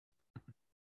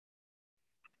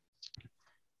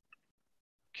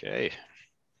Okay.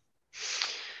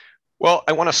 Well,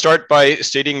 I want to start by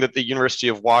stating that the University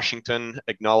of Washington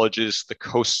acknowledges the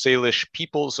Coast Salish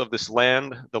peoples of this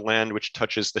land, the land which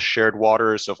touches the shared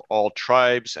waters of all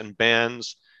tribes and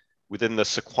bands within the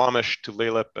Suquamish,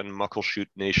 Tulalip, and Muckleshoot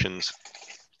nations.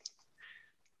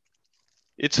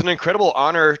 It's an incredible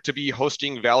honor to be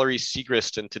hosting Valerie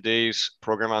Segrest in today's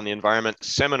program on the environment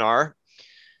seminar.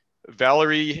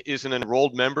 Valerie is an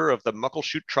enrolled member of the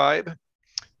Muckleshoot tribe,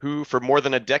 who for more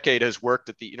than a decade has worked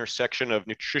at the intersection of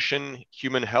nutrition,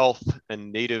 human health,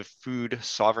 and native food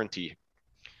sovereignty.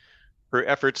 Her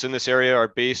efforts in this area are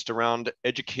based around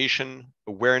education,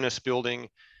 awareness building,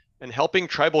 and helping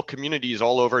tribal communities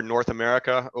all over North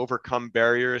America overcome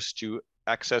barriers to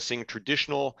accessing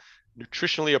traditional,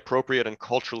 nutritionally appropriate, and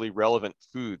culturally relevant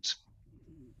foods.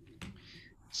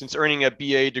 Since earning a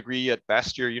BA degree at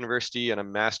Bastyr University and a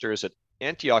master's at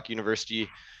Antioch University,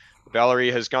 Valerie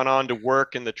has gone on to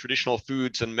work in the Traditional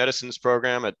Foods and Medicines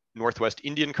program at Northwest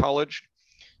Indian College.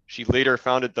 She later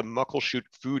founded the Muckleshoot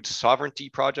Food Sovereignty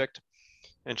Project,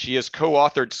 and she has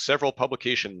co-authored several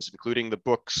publications, including the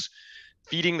books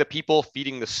Feeding the People,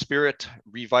 Feeding the Spirit,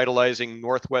 Revitalizing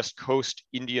Northwest Coast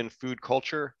Indian Food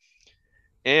Culture,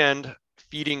 and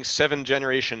Feeding 7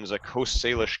 Generations, a Coast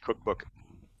Salish cookbook.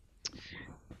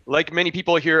 Like many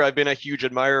people here, I've been a huge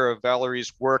admirer of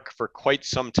Valerie's work for quite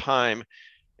some time,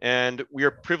 and we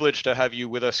are privileged to have you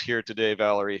with us here today,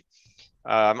 Valerie.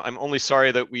 I'm only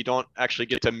sorry that we don't actually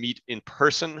get to meet in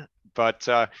person, but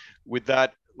with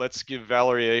that, let's give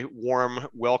Valerie a warm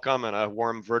welcome and a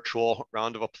warm virtual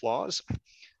round of applause.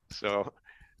 So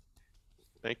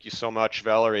thank you so much,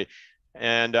 Valerie.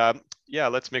 And yeah,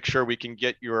 let's make sure we can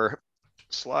get your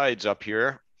slides up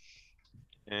here.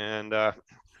 And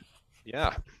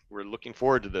yeah, we're looking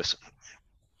forward to this.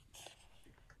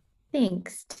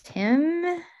 Thanks,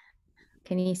 Tim.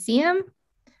 Can you see him?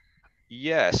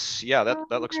 Yes. Yeah,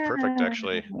 that looks perfect,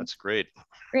 actually. That's great.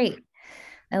 Great.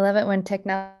 I love it when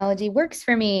technology works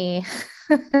for me.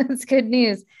 It's good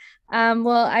news.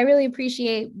 Well, I really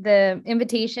appreciate the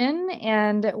invitation,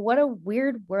 and what a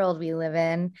weird world we live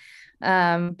in,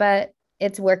 but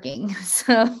it's working.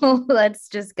 So let's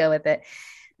just go with it.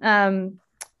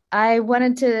 I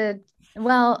wanted to,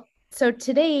 well, so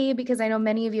today, because I know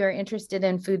many of you are interested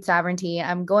in food sovereignty,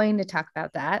 I'm going to talk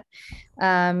about that.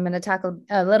 I'm going to talk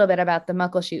a little bit about the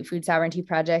Muckleshoot Food Sovereignty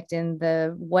Project and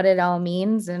what it all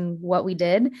means and what we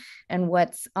did and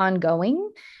what's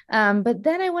ongoing. But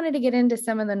then I wanted to get into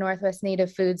some of the Northwest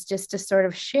Native foods just to sort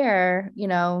of share,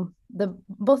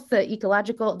 both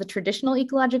the traditional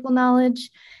ecological knowledge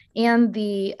and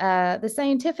the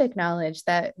scientific knowledge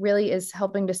that really is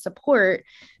helping to support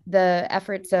the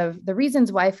efforts of the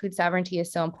reasons why food sovereignty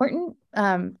is so important,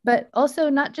 but also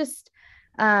not just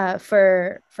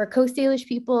for Coast Salish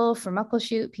people, for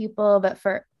Muckleshoot people, but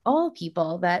for all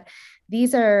people, that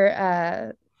these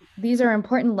are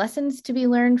important lessons to be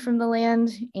learned from the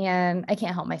land. And I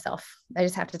can't help myself. I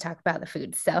just have to talk about the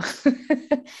food. So,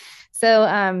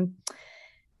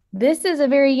 this is a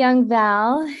very young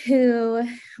Val who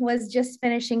was just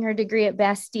finishing her degree at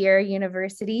Bastyr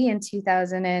University in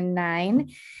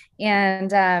 2009.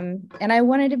 And I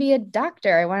wanted to be a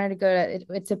doctor. I wanted to go to,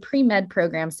 it's a pre-med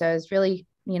program. So I was really,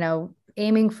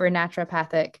 aiming for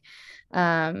naturopathic,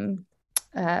 a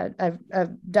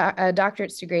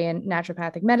doctorate's degree in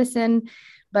naturopathic medicine.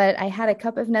 But I had a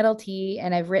cup of nettle tea,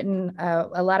 and I've written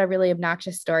a lot of really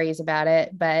obnoxious stories about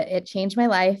it, but it changed my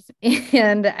life.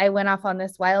 And I went off on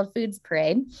this wild foods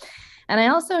parade. And I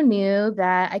also knew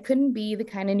that I couldn't be the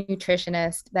kind of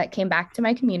nutritionist that came back to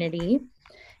my community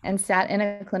and sat in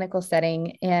a clinical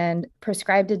setting and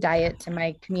prescribed a diet to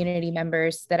my community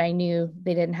members that I knew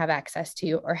they didn't have access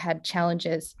to or had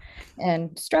challenges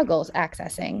and struggles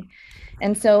accessing.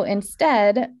 And so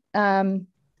instead,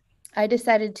 I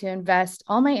decided to invest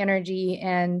all my energy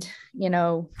and,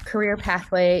 career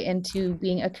pathway into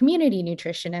being a community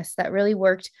nutritionist that really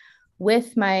worked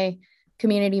with my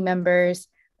community members,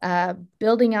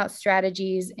 building out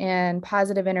strategies and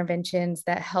positive interventions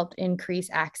that helped increase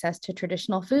access to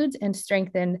traditional foods and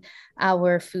strengthen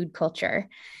our food culture.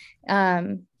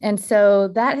 And so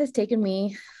that has taken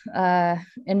me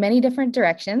in many different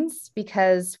directions,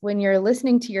 because when you're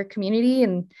listening to your community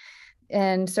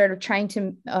and sort of trying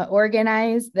to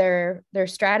organize their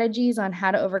strategies on how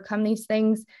to overcome these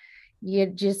things, you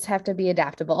just have to be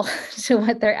adaptable to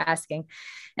what they're asking.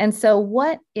 And so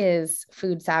what is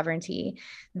food sovereignty?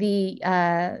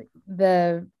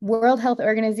 The World Health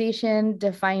Organization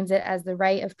defines it as the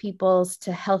right of peoples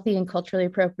to healthy and culturally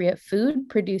appropriate food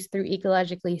produced through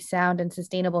ecologically sound and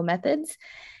sustainable methods.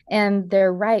 and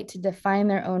their right to define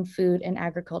their own food and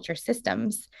agriculture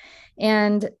systems.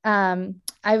 And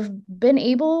I've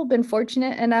been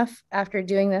fortunate enough after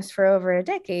doing this for over a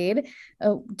decade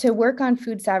to work on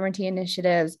food sovereignty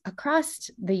initiatives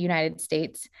across the United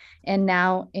States and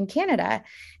now in Canada.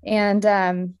 And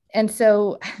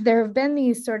so there have been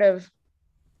these sort of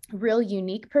real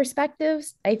unique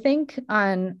perspectives, I think,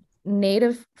 on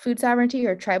Native food sovereignty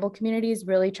or tribal communities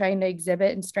really trying to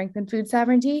exhibit and strengthen food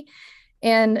sovereignty.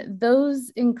 And those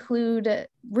include a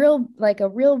real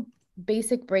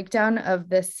basic breakdown of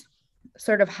this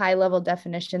sort of high level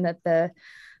definition that the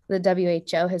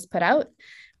WHO has put out.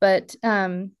 But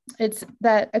it's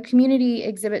that a community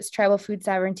exhibits tribal food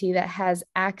sovereignty that has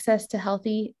access to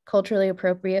healthy, culturally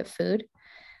appropriate food,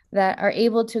 that are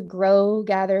able to grow,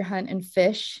 gather, hunt, and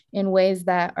fish in ways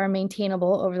that are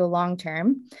maintainable over the long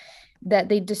term, that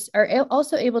they just are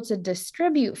also able to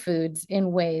distribute foods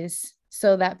in ways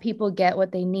so that people get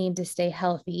what they need to stay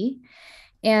healthy,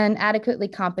 and adequately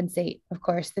compensate, of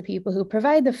course, the people who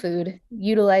provide the food,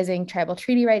 utilizing tribal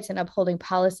treaty rights and upholding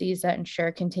policies that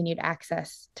ensure continued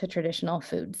access to traditional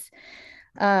foods.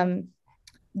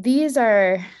 These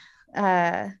are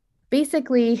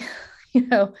basically,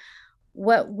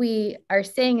 what we are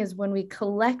saying is when we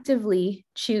collectively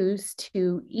choose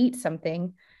to eat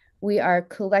something, we are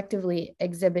collectively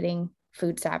exhibiting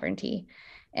food sovereignty.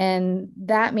 And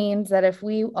that means that if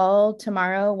we all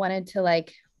tomorrow wanted to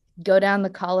go down the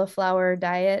cauliflower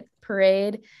diet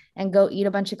parade and go eat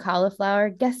a bunch of cauliflower,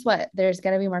 guess what? There's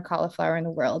going to be more cauliflower in the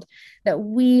world that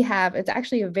we have. It's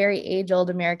actually a very age-old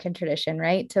American tradition,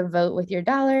 right? To vote with your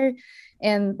dollar.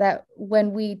 And that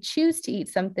when we choose to eat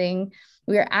something,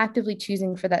 we are actively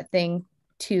choosing for that thing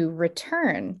to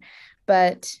return,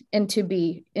 and to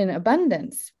be in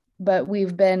abundance. But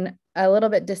we've been a little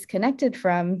bit disconnected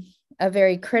from a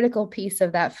very critical piece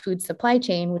of that food supply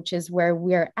chain, which is where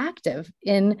we're active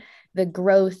in the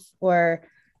growth or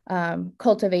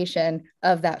cultivation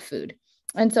of that food.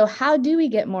 And so how do we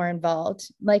get more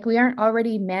involved? We aren't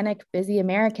already manic, busy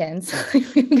Americans.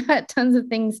 We've got tons of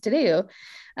things to do.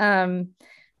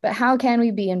 But how can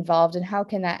we be involved, and how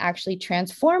can that actually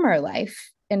transform our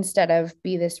life instead of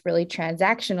be this really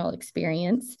transactional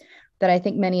experience that I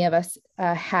think many of us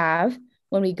have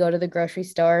when we go to the grocery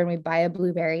store and we buy a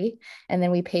blueberry and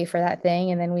then we pay for that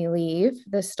thing and then we leave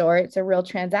the store. It's a real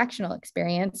transactional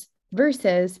experience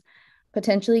versus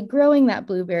potentially growing that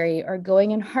blueberry or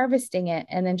going and harvesting it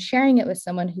and then sharing it with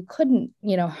someone who couldn't,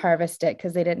 harvest it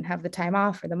because they didn't have the time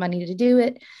off or the money to do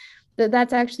it.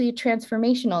 That's actually a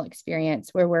transformational experience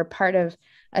where we're part of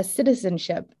a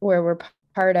citizenship, where we're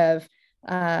part of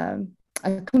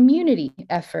a community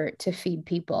effort to feed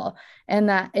people, and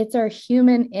that it's our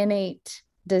human innate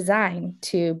design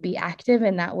to be active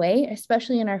in that way,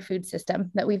 especially in our food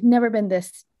system, that we've never been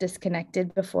this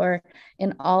disconnected before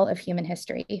in all of human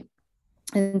history.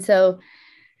 And so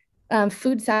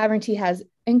food sovereignty has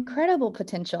incredible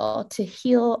potential to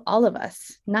heal all of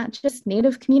us, not just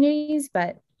Native communities,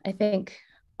 but I think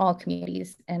all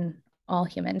communities and all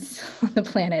humans on the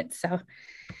planet. So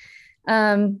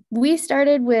we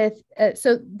started with,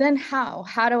 so then how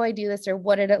do I do this, or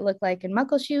what did it look like in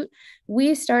Muckleshoot?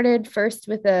 We started first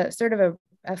with a sort of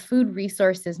a food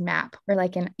resources map, or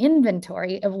an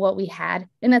inventory of what we had.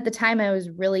 And at the time I was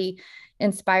really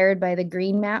inspired by the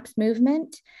Green Maps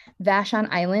movement. Vashon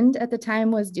Island at the time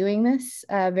was doing this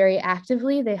very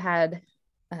actively. They had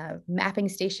mapping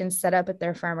stations set up at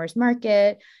their farmers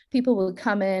market. People would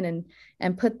come in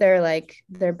and put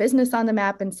their business on the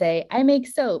map and say, I make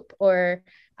soap or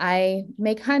I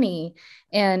make honey.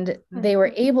 And they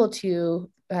were able to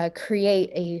create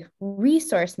a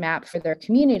resource map for their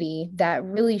community that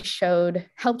really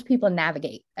helped people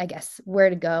navigate, I guess, where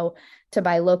to go to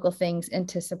buy local things and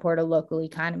to support a local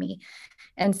economy.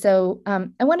 And so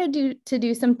I wanted to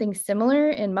do something similar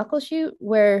in Muckleshoot,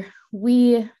 where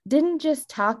we didn't just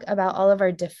talk about all of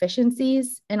our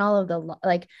deficiencies and all of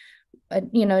the,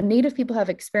 Native people have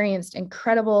experienced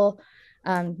incredible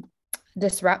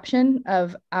disruption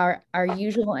of our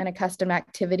usual and accustomed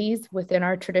activities within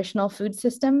our traditional food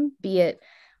system, be it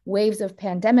waves of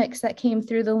pandemics that came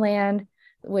through the land,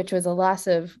 which was a loss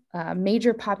of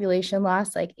major population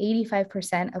loss.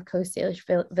 85% of Coast Salish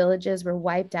villages were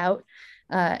wiped out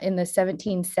in the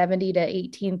 1770 to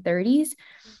 1830s.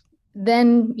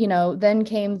 Then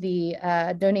came the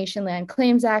Donation Land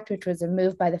Claims Act, which was a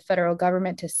move by the federal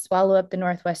government to swallow up the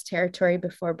Northwest Territory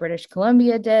before British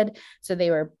Columbia did. So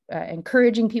they were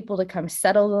encouraging people to come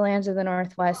settle the lands of the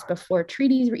Northwest before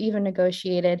treaties were even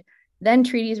negotiated. Then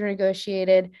treaties were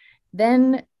negotiated.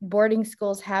 Then boarding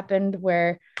schools happened,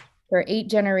 where for 8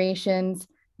 generations,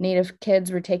 Native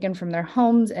kids were taken from their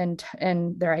homes and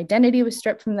their identity was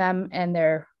stripped from them and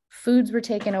their foods were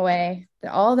taken away.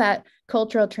 All that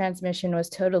cultural transmission was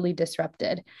totally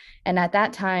disrupted. And at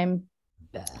that time,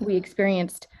 we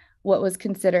experienced what was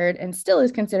considered and still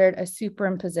is considered a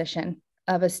superimposition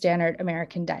of a standard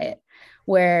American diet,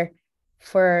 where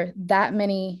for that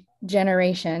many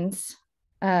generations,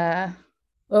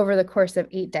 over the course of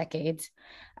 8 decades,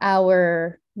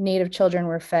 our Native children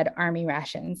were fed army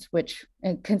rations, which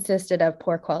consisted of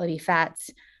poor quality fats,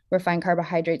 refined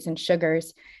carbohydrates, and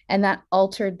sugars. And that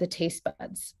altered the taste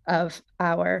buds of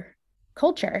our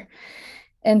culture.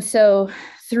 And so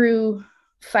through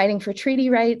fighting for treaty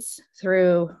rights,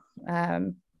 through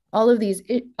all of these,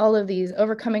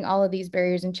 overcoming all of these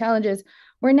barriers and challenges,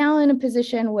 we're now in a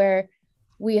position where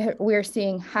we're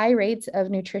seeing high rates of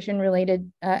nutrition-related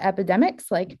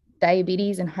epidemics like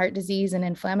diabetes and heart disease and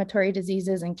inflammatory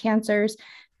diseases and cancers.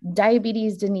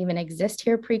 Diabetes didn't even exist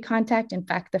here pre-contact. In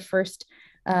fact, the first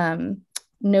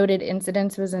noted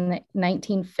incidence was in the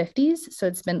 1950s. So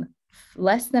it's been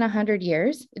less than 100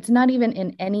 years. It's not even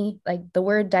in any, like the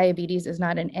word diabetes is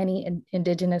not in any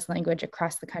Indigenous language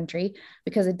across the country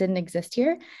because it didn't exist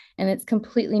here. And it's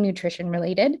completely nutrition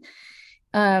related.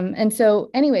 And so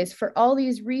anyways, for all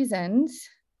these reasons,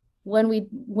 when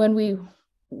we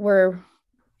were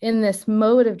in this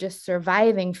mode of just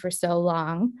surviving for so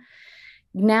long,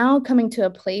 now coming to a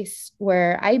place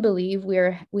where I believe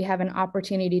we have an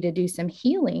opportunity to do some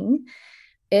healing,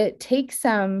 it takes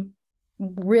some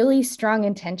really strong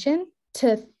intention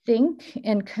to think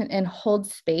and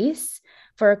hold space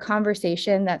for a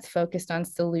conversation that's focused on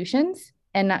solutions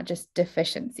and not just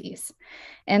deficiencies.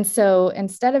 And so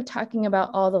instead of talking about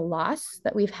all the loss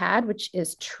that we've had, which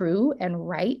is true and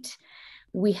right,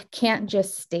 we can't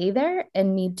just stay there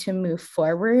and need to move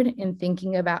forward in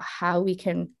thinking about how we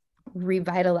can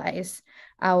revitalize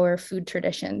our food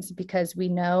traditions, because we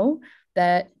know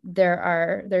that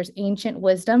there's ancient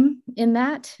wisdom in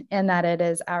that, and that it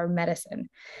is our medicine.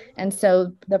 And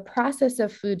so the process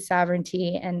of food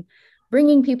sovereignty and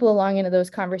bringing people along into those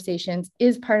conversations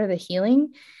is part of the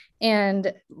healing.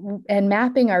 And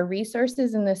mapping our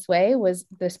resources in this way was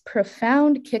this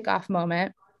profound kickoff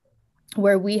moment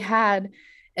where we had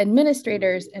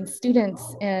administrators and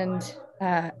students and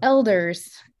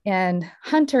elders and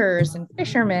hunters and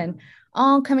fishermen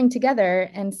all coming together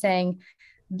and saying,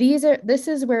 this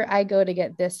is where I go to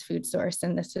get this food source,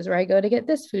 and this is where I go to get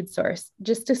this food source,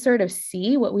 just to sort of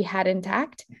see what we had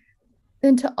intact,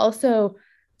 then to also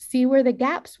see where the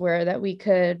gaps were that we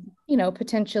could,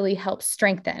 potentially help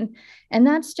strengthen. And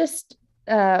that's just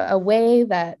a way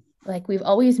that, like, we've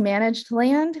always managed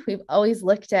land. We've always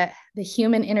looked at the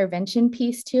human intervention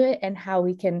piece to it and how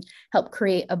we can help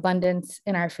create abundance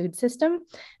in our food system.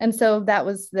 And so that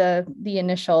was the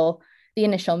initial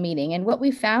meeting. And what we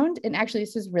found, and actually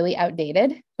this is really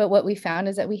outdated, but what we found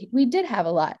is that we did have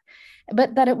a lot,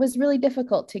 but that it was really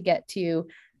difficult to get to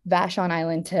Vashon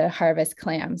Island to harvest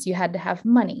clams. You had to have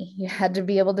money. You had to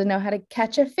be able to know how to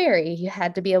catch a ferry. You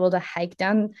had to be able to hike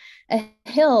down a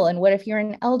hill. And what if you're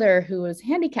an elder who was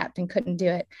handicapped and couldn't do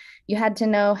it? You had to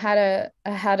know how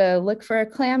to look for a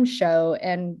clam show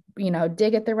and,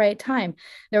 dig at the right time.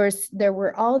 There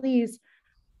were all these,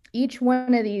 each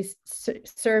one of these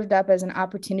served up as an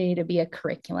opportunity to be a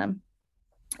curriculum.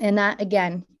 And that,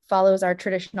 again, follows our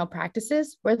traditional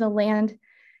practices where the land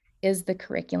is the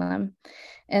curriculum.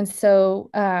 And so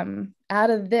out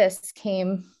of this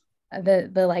came the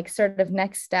like sort of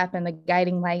next step and the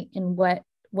guiding light in what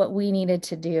we needed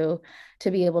to do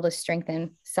to be able to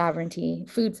strengthen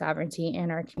food sovereignty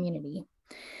in our community.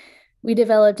 We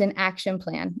developed an action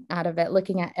plan out of it,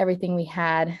 looking at everything we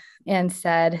had and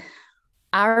said,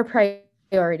 our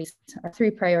priorities, our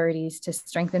 3 priorities to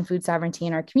strengthen food sovereignty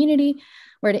in our community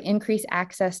were to increase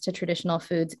access to traditional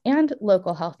foods and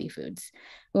local healthy foods.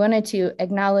 We wanted to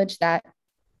acknowledge that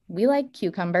we like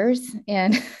cucumbers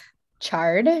and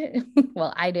chard.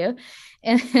 Well, I do.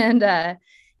 And that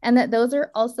those are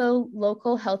also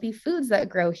local healthy foods that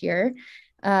grow here.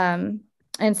 And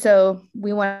so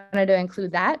we wanted to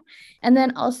include that. And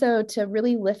then also to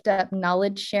really lift up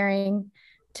knowledge sharing,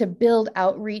 to build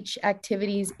outreach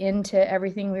activities into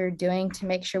everything we were doing to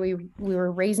make sure we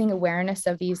were raising awareness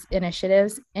of these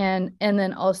initiatives, and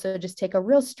then also just take a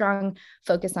real strong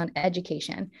focus on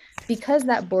education, because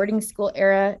that boarding school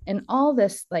era and all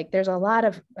this, like, there's a lot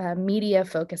of media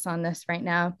focus on this right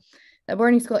now. The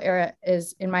boarding school era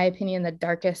is, in my opinion, the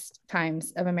darkest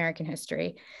times of American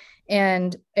history.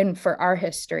 And for our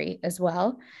history as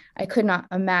well. I could not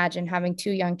imagine having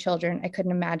 2 young children. I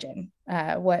couldn't imagine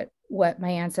what my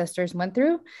ancestors went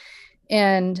through.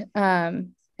 And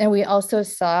we also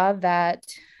saw that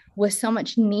with so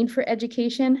much need for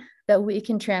education that we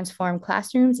can transform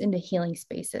classrooms into healing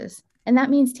spaces. And that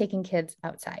means taking kids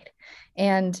outside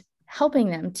and helping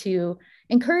them to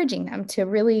encouraging them to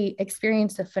really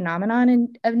experience the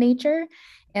phenomenon of nature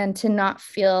and to not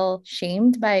feel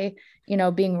shamed by,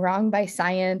 being wrong by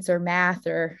science or math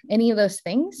or any of those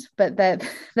things, but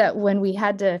that when we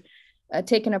had to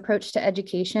take an approach to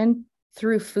education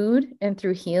through food and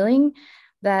through healing,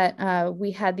 that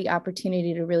we had the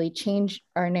opportunity to really change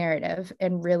our narrative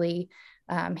and really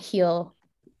heal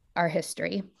our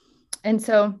history. And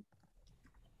so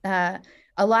a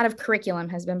lot of curriculum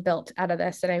has been built out of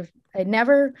this. And I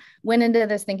never went into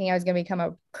this thinking I was going to become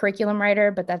a curriculum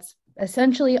writer, but that's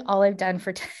essentially all I've done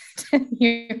for 10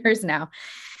 years now.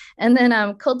 And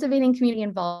then cultivating community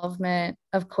involvement,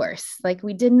 of course, like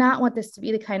we did not want this to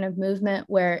be the kind of movement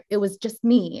where it was just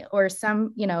me or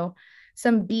some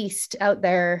beast out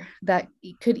there that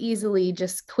could easily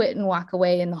just quit and walk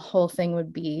away and the whole thing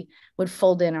would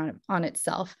fold in on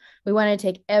itself. We wanted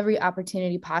to take every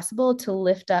opportunity possible to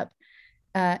lift up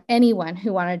anyone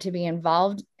who wanted to be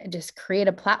involved and just create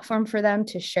a platform for them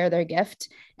to share their gift,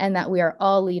 and that we are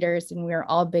all leaders and we are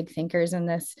all big thinkers in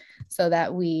this, so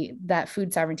that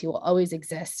food sovereignty will always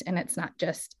exist. And it's not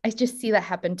just, I just see that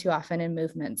happen too often in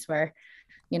movements where,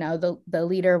 the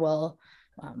leader will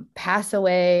pass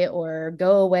away or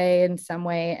go away in some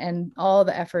way and all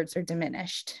the efforts are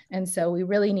diminished. And so we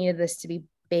really needed this to be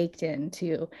baked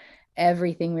into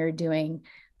everything we were doing: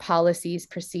 policies,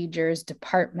 procedures,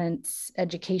 departments,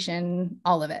 education,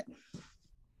 all of it.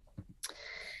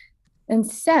 And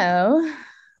so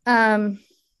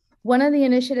one of the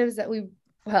initiatives that we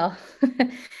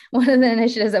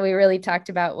really talked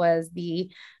about was the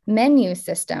menu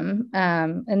system.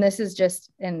 And this is just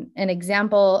an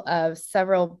example of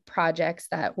several projects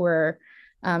that were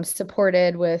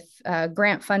supported with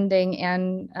grant funding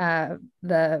and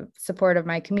the support of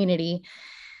my community.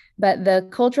 But the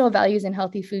cultural values and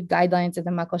healthy food guidelines of the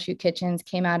Muckleshoot kitchens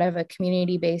came out of a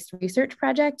community-based research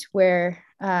project where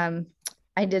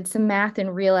I did some math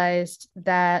and realized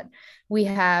that we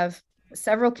have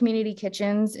several community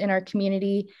kitchens in our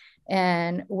community,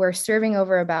 and we're serving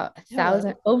over about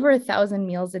 1,000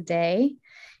 meals a day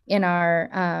in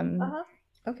our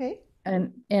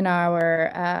in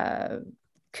our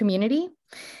community,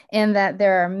 and that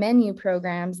there are menu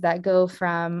programs that go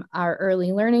from our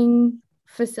early learning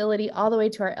facility all the way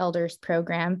to our elders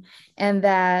program. And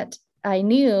that I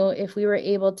knew if we were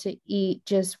able to eat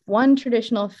just one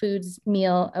traditional foods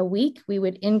meal a week, we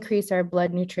would increase our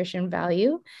blood nutrition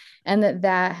value, and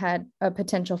that had a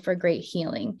potential for great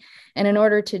healing. And in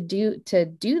order to do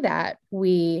that,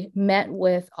 we met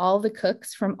with all the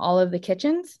cooks from all of the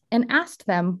kitchens and asked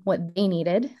them what they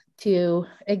needed to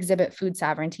exhibit food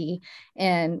sovereignty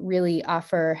and really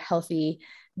offer healthy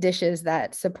dishes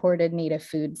that supported Native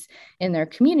foods in their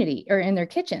community or in their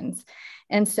kitchens.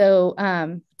 And so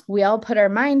we all put our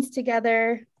minds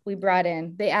together.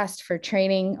 They asked for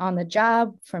training on the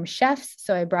job from chefs.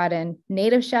 So I brought in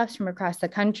Native chefs from across the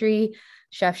country.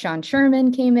 Chef Sean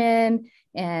Sherman came in,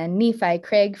 and Nephi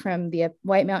Craig from the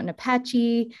White Mountain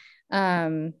Apache,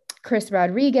 Chris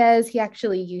Rodriguez, he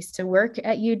actually used to work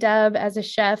at UW as a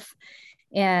chef,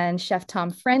 and Chef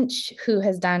Tom French, who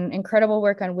has done incredible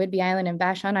work on Whidbey Island and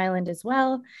Vashon Island as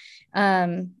well.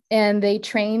 And they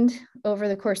trained over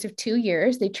the course of 2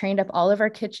 years. They trained up all of our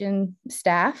kitchen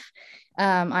staff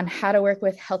on how to work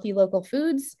with healthy local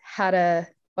foods, how to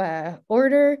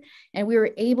order, and we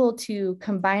were able to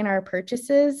combine our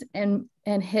purchases and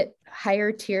hit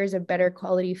higher tiers of better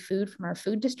quality food from our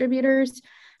food distributors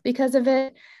because of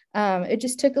it. It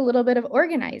just took a little bit of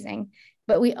organizing.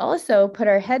 But we also put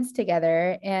our heads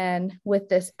together, and with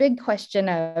this big question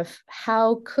of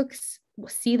how cooks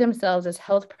see themselves as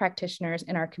health practitioners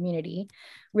in our community,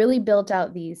 really built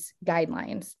out these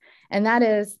guidelines. And that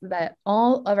is that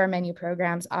all of our menu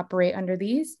programs operate under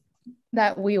these,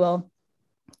 that we will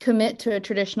commit to a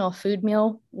traditional food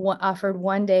meal offered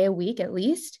one day a week at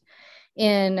least.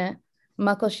 In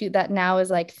Muckleshoot, that now is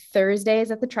like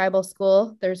Thursdays at the tribal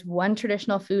school, there's one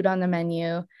traditional food on the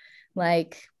menu,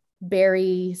 like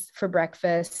berries for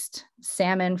breakfast,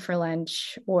 salmon for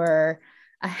lunch, or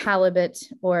a halibut,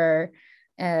 or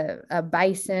a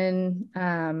bison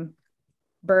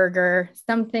burger,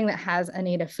 something that has a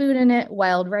native food in it,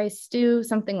 wild rice stew,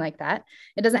 something like that.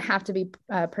 It doesn't have to be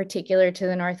particular to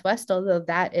the Northwest, although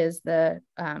that is the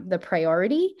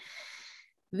priority.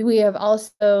 We have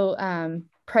also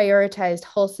prioritized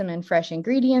wholesome and fresh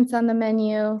ingredients on the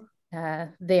menu.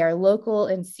 They are local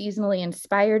and seasonally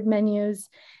inspired menus.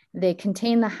 They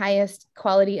contain the highest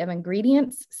quality of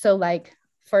ingredients. So like,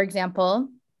 for example,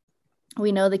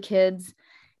 we know the kids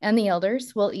and the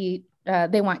elders will eat,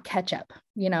 they want ketchup,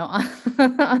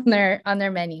 on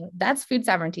their menu. That's food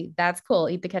sovereignty. That's cool.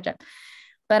 Eat the ketchup.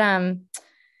 But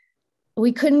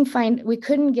we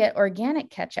couldn't get organic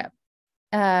ketchup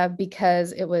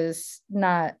because it was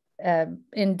not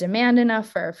in demand enough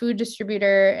for our food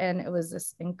distributor. And it was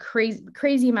this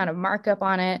crazy amount of markup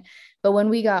on it. But when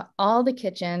we got all the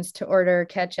kitchens to order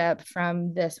ketchup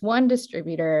from this one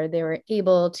distributor, they were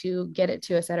able to get it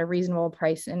to us at a reasonable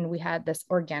price. And we had this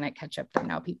organic ketchup that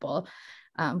now people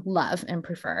love and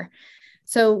prefer.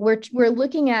 So we're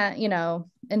looking at,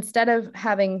 instead of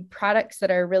having products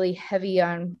that are really heavy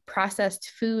on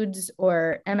processed foods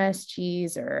or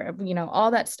MSGs or,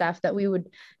 all that stuff, that we would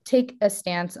take a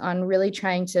stance on really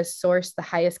trying to source the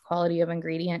highest quality of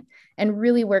ingredient and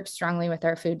really work strongly with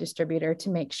our food distributor to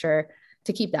make sure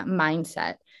to keep that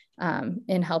mindset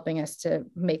in helping us to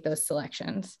make those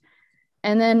selections.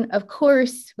 And then, of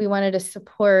course, we wanted to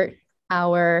support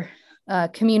our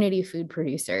community food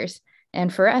producers.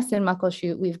 And for us in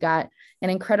Muckleshoot, we've got an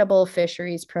incredible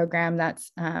fisheries program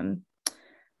that's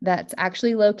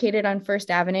actually located on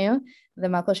First Avenue, the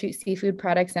Muckleshoot Seafood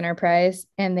Products Enterprise,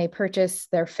 and they purchase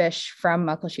their fish from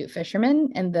Muckleshoot fishermen,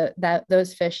 and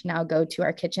those fish now go to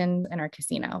our kitchens and our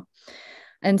casino.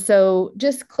 And so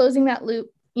just closing that loop,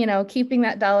 keeping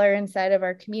that dollar inside of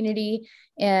our community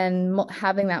and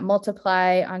having that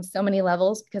multiply on so many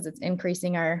levels because it's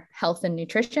increasing our health and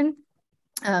nutrition.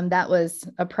 That was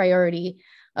a priority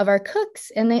of our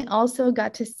cooks. And they also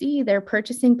got to see their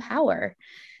purchasing power,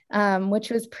 which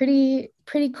was pretty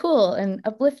cool and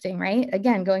uplifting, right?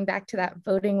 Again, going back to that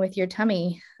voting with your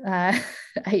tummy,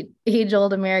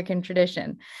 age-old American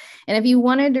tradition. And if you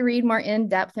wanted to read more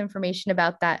in-depth information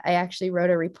about that, I actually wrote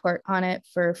a report on it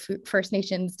for First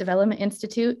Nations Development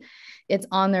Institute. It's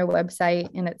on their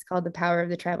website, and it's called The Power of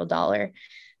the Tribal Dollar.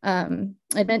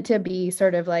 It meant to be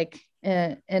sort of like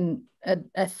a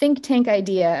think tank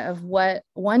idea of what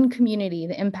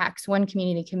the impacts one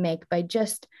community can make by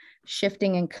just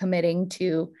shifting and committing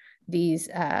to these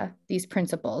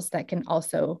principles that can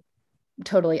also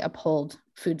totally uphold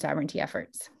food sovereignty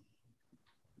efforts.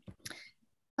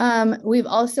 We've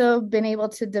also been able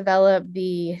to develop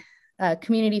the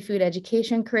community food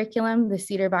education curriculum, the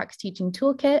Cedar Box Teaching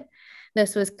Toolkit.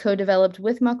 This was co-developed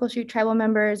with Muckleshoot tribal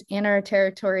members in our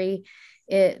territory.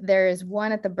 There is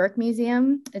one at the Burke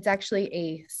Museum. It's actually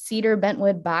a cedar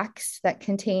bentwood box that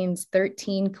contains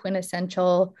 13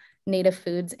 quintessential Native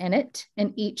foods in it.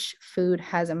 And each food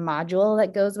has a module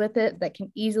that goes with it that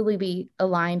can easily be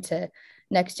aligned to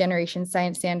next generation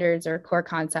science standards or core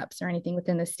concepts or anything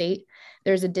within the state.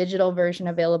 There's a digital version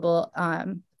available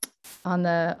on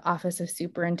the Office of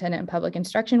Superintendent and Public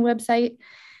Instruction website.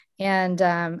 And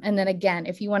then again,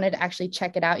 if you wanted to actually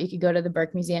check it out, you could go to the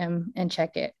Burke Museum and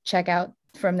check out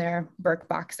from their Burke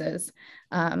boxes,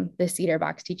 the Cedar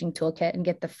Box Teaching Toolkit, and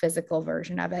get the physical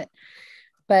version of it.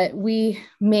 But we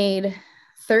made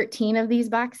 13 of these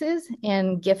boxes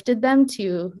and gifted them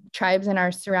to tribes in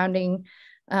our surrounding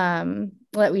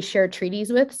that we share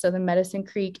treaties with. So the Medicine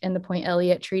Creek and the Point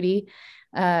Elliott Treaty,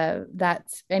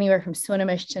 that's anywhere from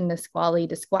Swinomish to Nisqually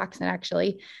to Squaxin.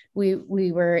 Actually,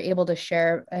 we were able to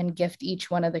share and gift each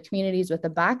one of the communities with a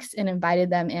box and invited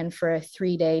them in for a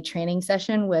 3-day training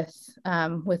session with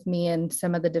me and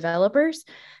some of the developers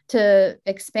to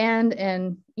expand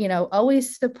and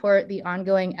always support the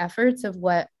ongoing efforts of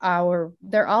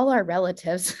they're all our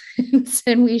relatives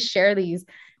and we share these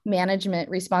management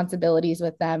responsibilities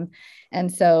with them.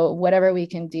 And so whatever we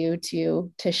can do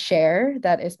to share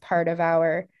that is part of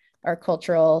our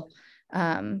cultural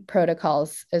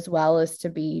protocols, as well as to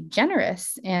be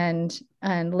generous and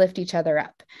lift each other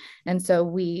up. And so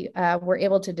we were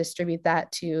able to distribute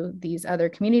that to these other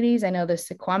communities. I know the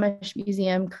Suquamish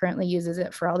Museum currently uses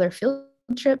it for all their field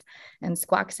trips, and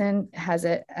Squaxin has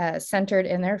it centered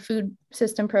in their food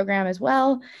system program as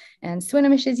well. And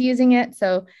Swinomish is using it.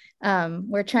 So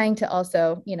we're trying to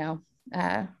also,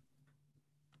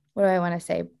 what do I want to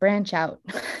say? Branch out,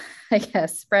 I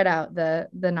guess, spread out the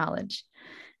knowledge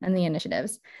and the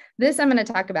initiatives. This I'm going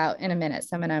to talk about in a minute.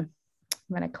 So I'm going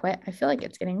to quit. I feel like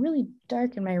it's getting really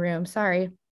dark in my room.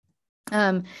 Sorry.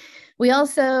 We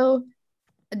also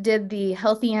did the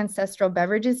Healthy Ancestral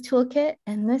Beverages Toolkit.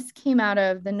 And this came out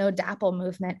of the No Dapple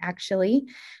movement, actually,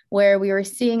 where we were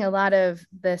seeing a lot of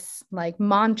this like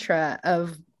mantra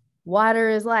of water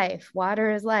is life,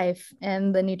 water is life.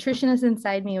 And the nutritionist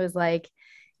inside me was like,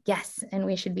 yes, and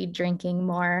we should be drinking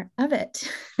more of it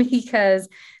because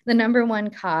the number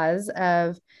one cause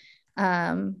of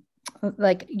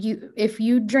if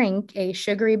you drink a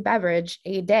sugary beverage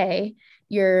a day,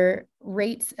 you're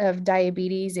rates of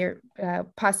diabetes or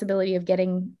possibility of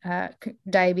getting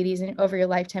diabetes over your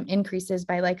lifetime increases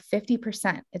by like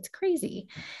 50%. It's crazy.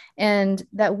 And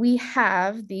that we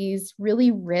have these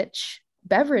really rich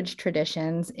beverage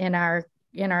traditions in our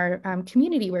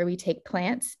community where we take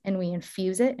plants and we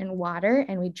infuse it in water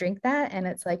and we drink that, and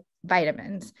it's like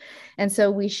vitamins. And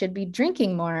so we should be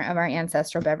drinking more of our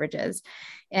ancestral beverages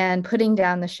and putting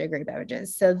down the sugary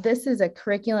beverages. So this is a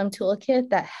curriculum toolkit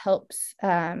that helps,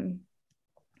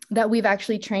 that we've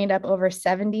actually trained up over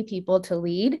 70 people to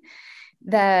lead,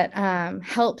 that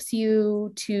helps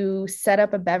you to set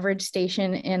up a beverage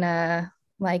station in a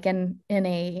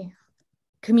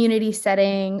community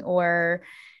setting or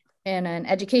in an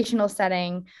educational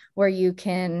setting, where you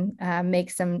can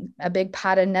make a big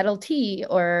pot of nettle tea,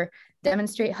 or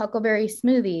demonstrate huckleberry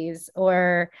smoothies,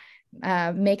 or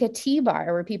make a tea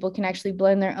bar where people can actually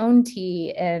blend their own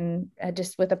tea and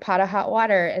just with a pot of hot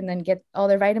water, and then get all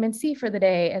their vitamin C for the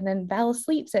day, and then Val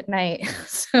sleeps at night.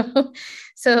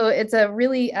 So it's a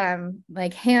really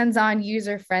like hands-on,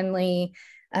 user-friendly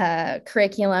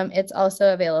curriculum. It's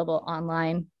also available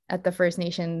online at the First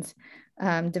Nations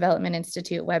Development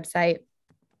Institute website,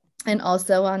 and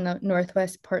also on the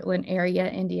Northwest Portland Area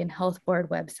Indian Health Board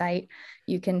website.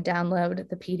 You can download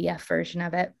the PDF version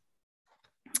of it.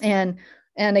 And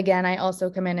again, I also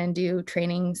come in and do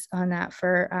trainings on that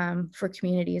for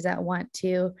communities that want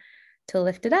to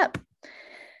lift it up.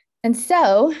 And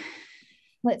so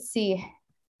let's see.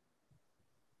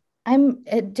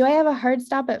 Do I have a hard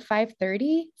stop at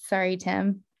 5:30? Sorry,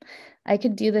 Tim. I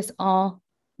could do this all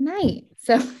night.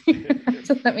 So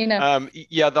just let me know.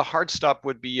 Yeah, the hard stop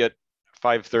would be at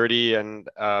 5:30, and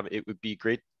it would be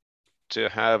great to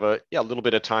have a little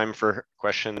bit of time for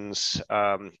questions,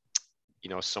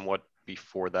 somewhat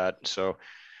before that. So,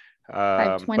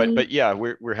 but yeah,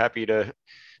 we're happy to.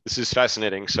 This is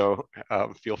fascinating. So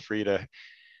feel free to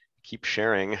keep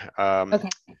sharing. Okay.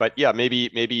 But yeah,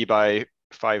 maybe by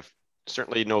 5,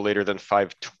 certainly no later than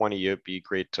 5:20, it'd be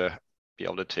great to be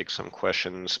able to take some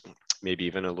questions, maybe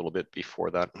even a little bit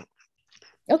before that.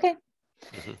 Okay.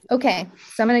 Mm-hmm. Okay.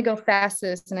 So I'm going to go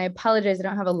fastest, and I apologize. I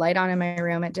don't have a light on in my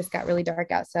room. It just got really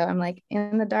dark out. So I'm like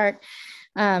in the dark.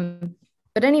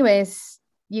 But anyways,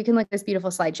 you can look at this beautiful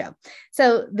slideshow.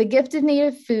 So the gift of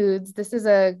native foods, this is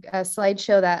a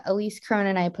slideshow that Elise Crone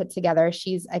and I put together.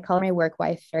 I call her my work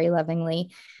wife very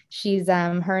lovingly. She's,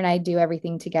 her and I do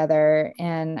everything together,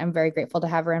 and I'm very grateful to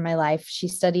have her in my life. She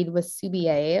studied with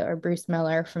Subier, or Bruce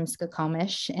Miller, from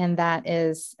Skokomish, and that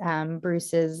is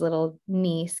Bruce's little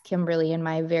niece, Kimberly, and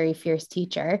my very fierce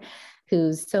teacher,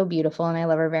 who's so beautiful, and I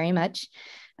love her very much.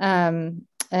 And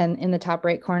in the top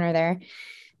right corner there.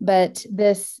 But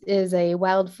this is a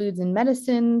wild foods and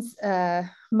medicines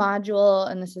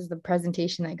module, and this is the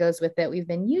presentation that goes with it. We've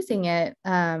been using it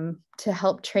to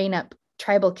help train up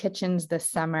tribal kitchens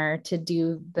this summer to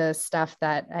do the stuff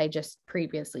that I just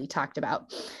previously talked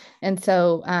about. And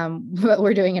so, but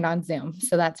we're doing it on Zoom,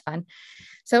 so that's fun.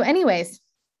 So anyways,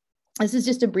 this is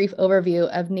just a brief overview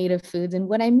of native foods and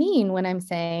what I mean when I'm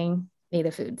saying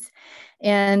native foods.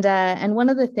 And one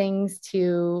of the things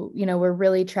we're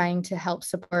really trying to help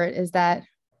support is that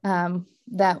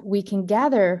that we can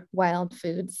gather wild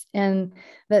foods, and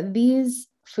that these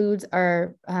foods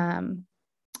are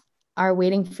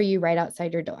waiting for you right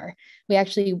outside your door. We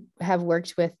actually have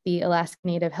worked with the Alaska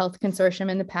Native Health Consortium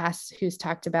in the past, who's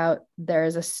talked about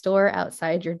there's a store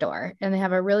outside your door, and they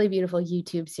have a really beautiful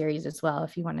YouTube series as well,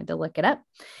 if you wanted to look it up.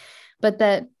 But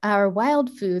that our wild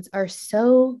foods are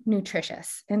so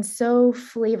nutritious and so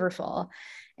flavorful,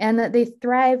 and that they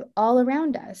thrive all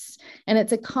around us. And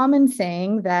it's a common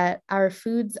saying that our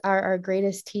foods are our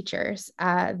greatest teachers.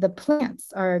 The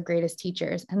plants are our greatest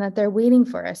teachers, and that they're waiting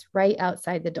for us right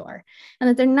outside the door. And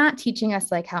that they're not teaching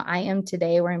us like how I am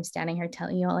today, where I'm standing here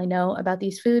telling you all I know about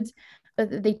these foods,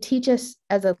 but they teach us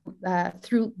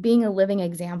through being a living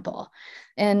example.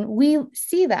 And we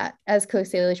see that as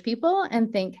Coast Salish people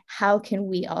and think, how can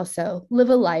we also live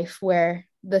a life where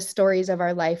the stories of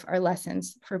our life are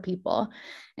lessons for people?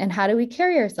 And how do we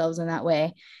carry ourselves in that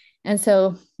way? And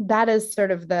so that is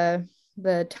sort of the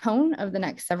tone of the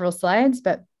next several slides,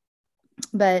 but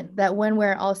that when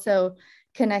we're also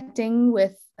connecting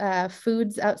with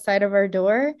foods outside of our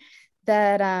door,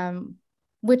 that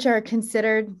which are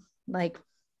considered like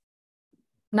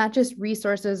not just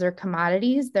resources or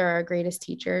commodities, they're our greatest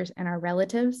teachers and our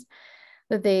relatives,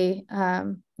 that they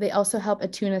also help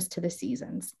attune us to the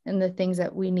seasons and the things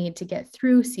that we need to get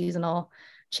through seasonal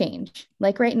change.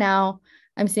 Like right now,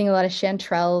 I'm seeing a lot of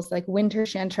chanterelles, like winter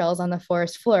chanterelles on the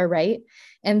forest floor, right?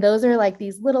 And those are like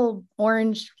these little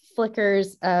orange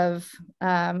flickers of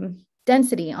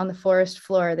density on the forest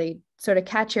floor. They sort of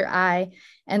catch your eye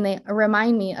and they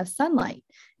remind me of sunlight.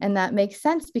 And that makes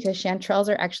sense because chanterelles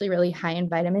are actually really high in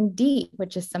vitamin D,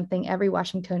 which is something every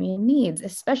Washingtonian needs,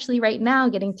 especially right now,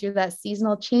 getting through that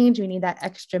seasonal change. We need that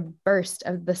extra burst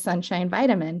of the sunshine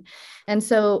vitamin. And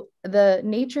so the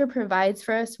nature provides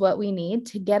for us what we need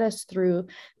to get us through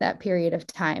that period of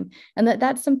time. And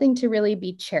that's something to really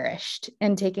be cherished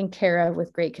and taken care of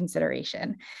with great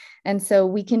consideration. And so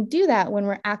we can do that when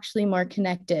we're actually more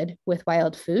connected with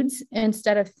wild foods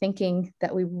instead of thinking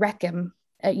that we wreck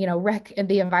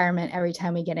the environment every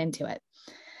time we get into it.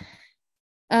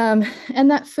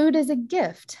 And that food is a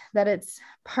gift, that it's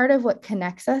part of what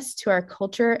connects us to our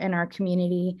culture and our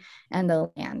community and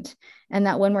the land. And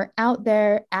that when we're out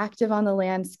there active on the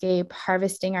landscape,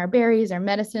 harvesting our berries, our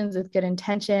medicines with good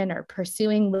intention, or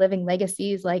pursuing living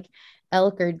legacies like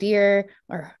elk or deer,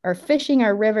 or fishing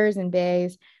our rivers and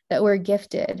bays, that we're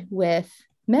gifted with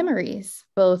memories,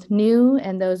 both new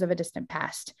and those of a distant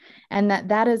past. And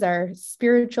that is our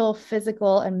spiritual,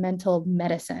 physical, and mental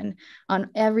medicine. On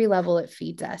every level, it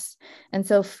feeds us. And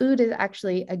so food is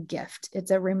actually a gift.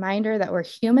 It's a reminder that we're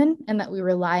human and that we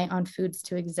rely on foods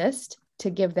to exist, to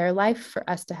give their life for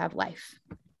us to have life.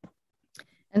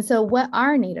 And so what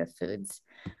are native foods?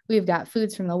 We've got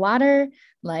foods from the water,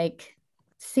 like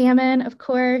salmon, of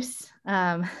course.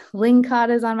 Lingcod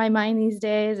is on my mind these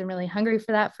days. I'm really hungry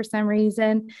for that for some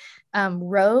reason.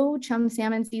 Roe chum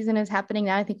salmon season is happening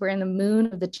now. I think we're in the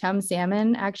moon of the chum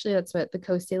salmon. Actually, that's what the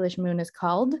Coast Salish moon is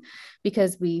called,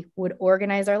 because we would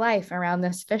organize our life around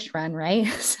this fish run, right?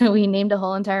 So we named a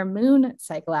whole entire moon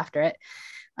cycle after it.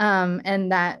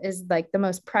 And that is like the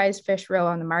most prized fish roe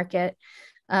on the market.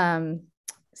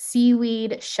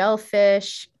 Seaweed,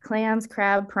 shellfish, clams,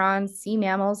 crab, prawns, sea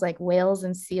mammals like whales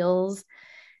and seals.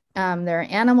 There are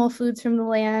animal foods from the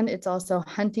land. It's also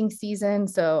hunting season.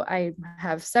 So I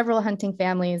have several hunting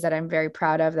families that I'm very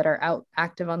proud of that are out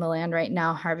active on the land right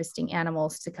now, harvesting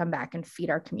animals to come back and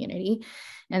feed our community.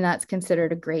 And that's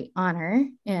considered a great honor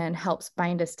and helps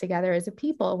bind us together as a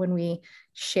people when we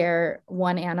share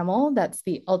one animal that's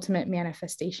the ultimate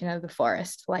manifestation of the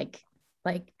forest, like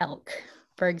elk,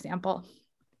 for example.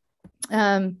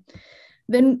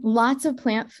 Then lots of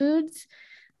plant foods,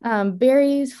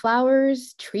 berries,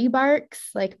 flowers, tree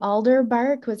barks, like alder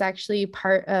bark was actually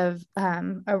part of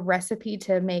a recipe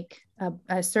to make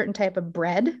a certain type of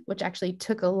bread, which actually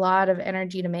took a lot of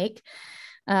energy to make,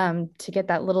 to get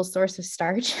that little source of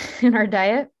starch in our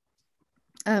diet.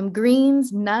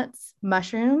 Greens, nuts,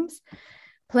 mushrooms,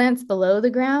 plants below the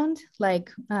ground, like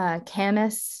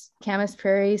camas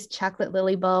prairies, chocolate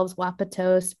lily bulbs,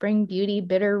 wapato, spring beauty,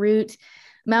 bitterroot,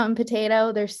 mountain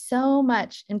potato. There's so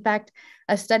much. In fact,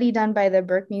 a study done by the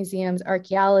Burke Museum's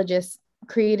archaeologists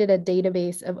created a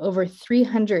database of over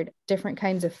 300 different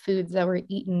kinds of foods that were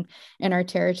eaten in our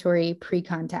territory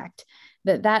pre-contact.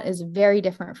 That is very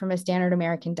different from a standard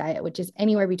American diet, which is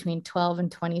anywhere between 12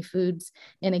 and 20 foods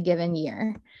in a given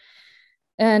year.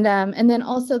 And then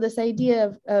also this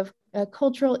idea of a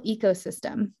cultural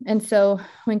ecosystem. And so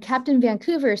when Captain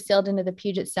Vancouver sailed into the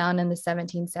Puget Sound in the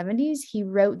 1770s, he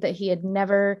wrote that he had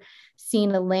never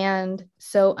seen a land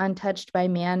so untouched by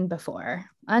man before,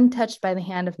 untouched by the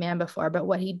hand of man before. But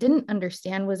what he didn't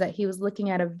understand was that he was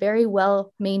looking at a very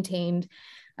well-maintained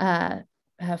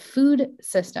food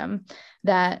system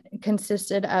that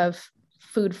consisted of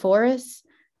food forests,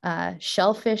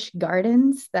 shellfish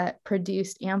gardens that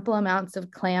produced ample amounts of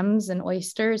clams and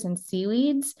oysters and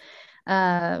seaweeds,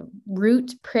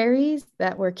 root prairies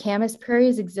that were camas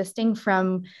prairies existing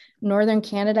from northern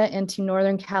Canada into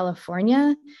northern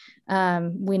California.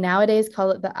 We nowadays call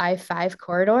it the I-5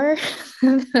 corridor.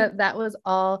 That was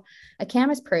all a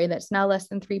camas prairie that's now less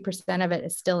than 3% of it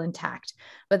is still intact,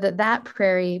 but that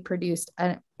prairie produced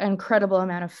an incredible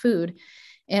amount of food.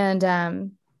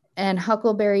 And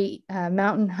huckleberry,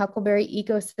 mountain huckleberry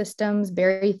ecosystems,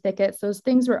 berry thickets, those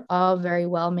things were all very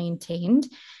well maintained.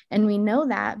 And we know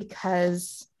that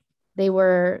because there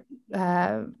were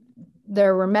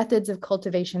methods of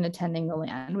cultivation attending the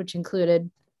land, which included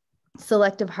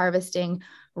selective harvesting,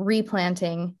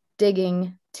 replanting,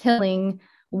 digging, tilling,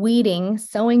 weeding,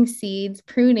 sowing seeds,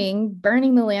 pruning,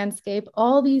 burning the landscape.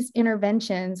 All these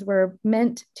interventions were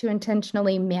meant to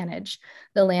intentionally manage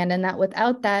the land, and that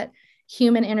without that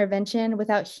human intervention,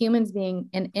 without humans being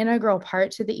an integral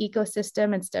part to the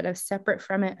ecosystem instead of separate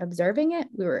from it, observing it,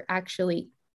 we were actually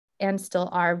and still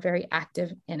are very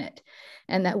active in it.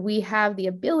 And that we have the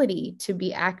ability to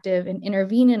be active and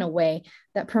intervene in a way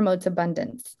that promotes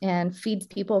abundance and feeds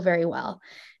people very well.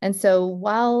 And so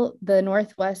while the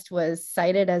Northwest was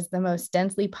cited as the most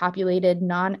densely populated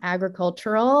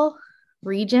non-agricultural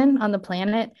region on the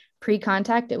planet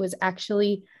pre-contact, it was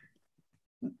actually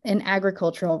an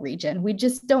agricultural region. We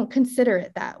just don't consider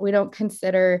it that. We don't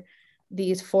consider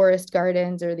these forest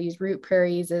gardens or these root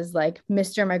prairies as like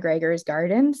Mr. McGregor's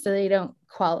gardens. So they don't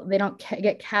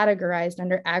get categorized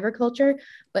under agriculture.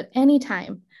 But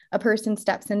anytime a person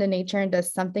steps into nature and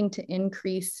does something to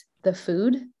increase the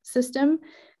food system,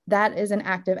 that is an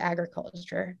act of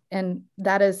agriculture. And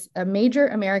that is a major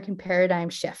American paradigm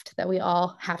shift that we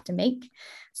all have to make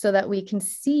so that we can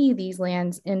see these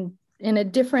lands in a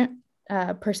different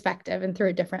perspective and through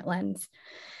a different lens.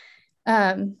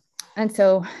 And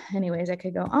so anyways, I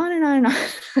could go on and on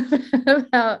and on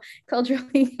about cultural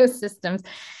ecosystems.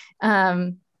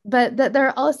 But that there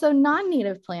are also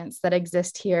non-native plants that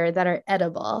exist here that are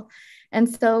edible. And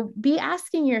so be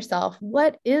asking yourself,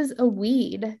 what is a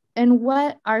weed? And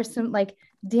what are some, like,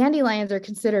 dandelions are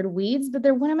considered weeds, but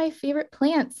they're one of my favorite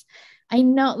plants. I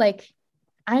know, like,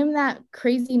 I'm that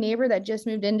crazy neighbor that just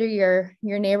moved into your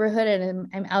neighborhood, and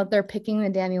I'm out there picking the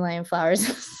dandelion flowers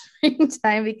in the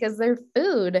springtime because they're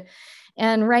food.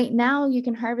 And right now you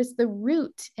can harvest the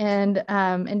root and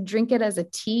drink it as a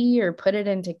tea or put it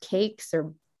into cakes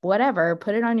or whatever,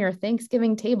 put it on your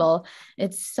Thanksgiving table.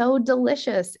 It's so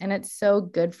delicious and it's so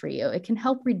good for you. It can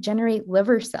help regenerate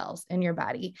liver cells in your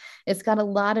body. It's got a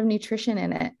lot of nutrition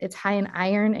in it. It's high in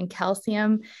iron and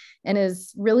calcium and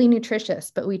is really nutritious,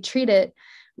 but we treat it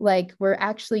like we're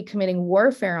actually committing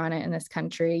warfare on it in this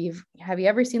country. Have you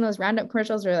ever seen those Roundup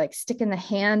commercials where like sticking the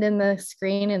hand in the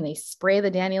screen and they spray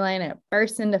the dandelion and it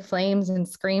bursts into flames and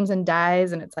screams and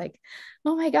dies? And it's like,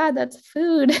 oh my God, that's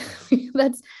food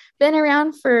that's been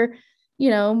around for,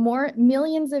 more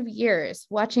millions of years,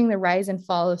 watching the rise and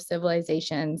fall of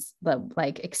civilizations, the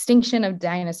like extinction of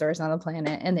dinosaurs on the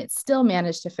planet. And it still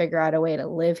managed to figure out a way to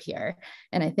live here.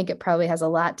 And I think it probably has a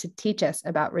lot to teach us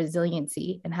about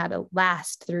resiliency and how to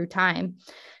last through time.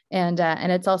 And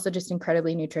it's also just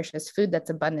incredibly nutritious food that's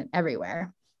abundant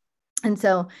everywhere. And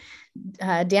so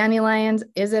dandelions,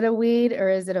 is it a weed or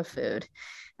is it a food?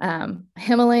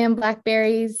 Himalayan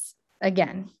blackberries,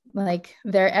 again, like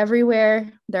they're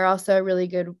everywhere. They're also a really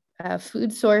good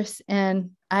food source.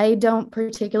 And I don't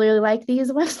particularly like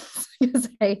these ones because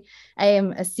I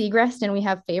am a Segrest and we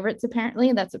have favorites,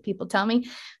 apparently. That's what people tell me.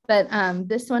 But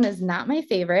this one is not my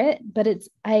favorite, but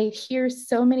I hear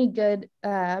so many good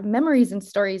memories and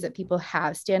stories that people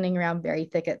have standing around berry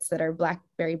thickets that are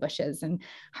blackberry bushes and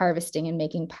harvesting and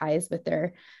making pies with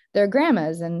their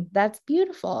grandmas. And that's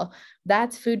beautiful.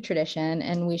 That's food tradition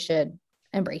and we should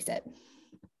embrace it.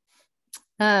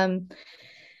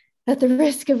 At the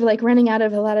risk of like running out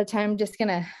of a lot of time, I'm just going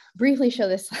to briefly show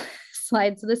this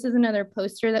slide. So this is another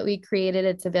poster that we created.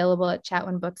 It's available at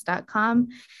chatwinbooks.com.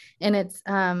 And it's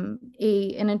an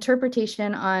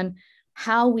interpretation on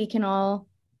how we can all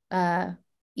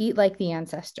eat like the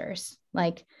ancestors.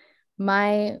 Like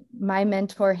my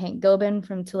mentor, Hank Gobin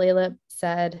from Tulalip,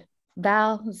 said,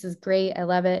 Val, this is great. I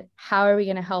love it. How are we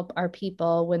going to help our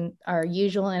people when our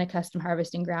usual and accustomed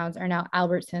harvesting grounds are now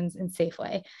Albertsons and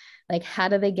Safeway? Like, how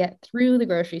do they get through the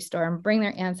grocery store and bring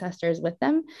their ancestors with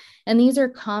them? And these are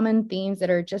common themes that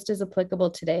are just as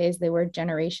applicable today as they were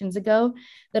generations ago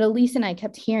that Elise and I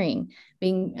kept hearing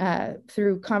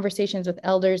through conversations with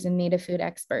elders and native food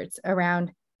experts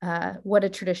around what a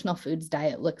traditional foods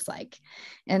diet looks like.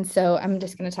 And so I'm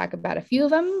just going to talk about a few of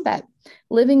them, but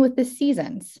living with the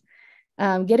seasons.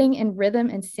 Getting in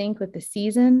rhythm and sync with the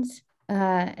seasons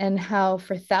and how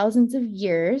for thousands of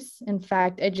years, in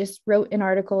fact, I just wrote an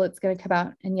article, it's going to come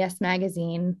out in Yes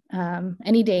Magazine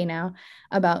any day now,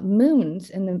 about moons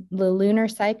and the lunar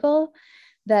cycle,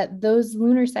 that those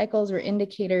lunar cycles were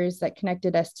indicators that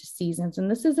connected us to seasons. And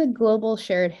this is a global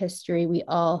shared history we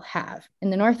all have.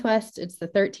 In the Northwest, it's the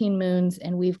 13 moons,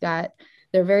 and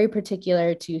they're very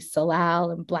particular to salal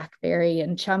and blackberry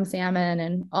and chum salmon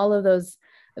and all of those.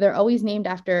 They're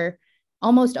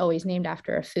almost always named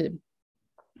after a food.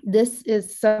 This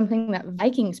is something that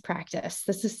Vikings practice.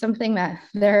 This is something that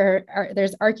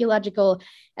there's archaeological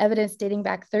evidence dating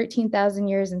back 13,000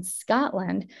 years in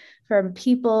Scotland from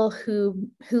people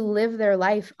who live their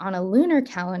life on a lunar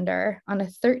calendar, on a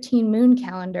 13 moon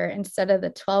calendar, instead of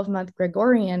the 12-month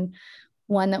Gregorian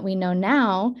one that we know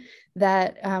now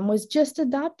that was just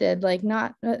adopted, like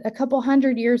not a couple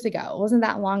hundred years ago. It wasn't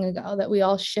that long ago that we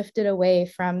all shifted away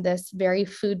from this very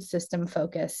food system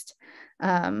focused,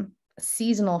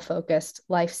 seasonal focused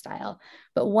lifestyle.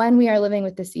 But when we are living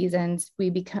with the seasons, we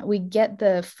get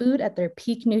the food at their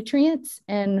peak nutrients,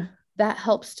 and that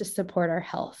helps to support our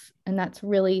health. And that's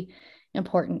really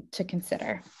important to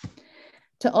consider.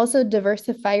 To also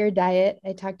diversify your diet.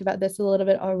 I talked about this a little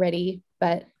bit already,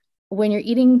 but when you're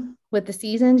eating with the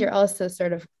seasons, you're also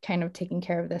sort of kind of taking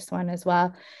care of this one as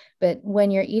well. But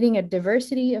when you're eating a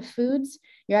diversity of foods,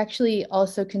 you're actually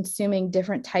also consuming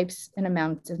different types and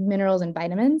amounts of minerals and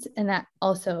vitamins. And that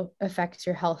also affects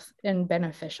your health in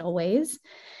beneficial ways.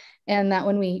 And that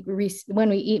when we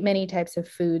eat many types of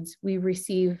foods, we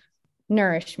receive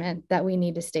nourishment that we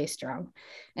need to stay strong.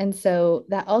 And so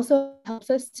that also helps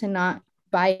us to not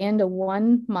buy into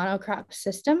one monocrop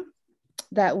system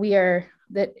that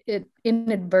it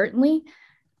inadvertently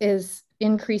is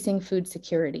increasing food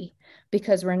security,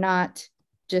 because we're not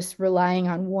just relying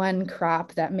on one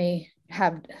crop that may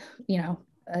have,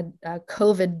 a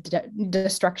COVID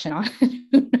destruction on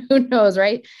it. Who knows,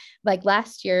 right? Like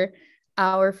last year,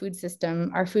 our food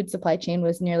supply chain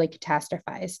was nearly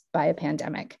catastrophized by a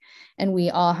pandemic. And we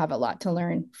all have a lot to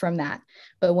learn from that.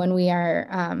 But when we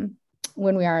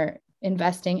are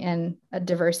investing in a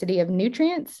diversity of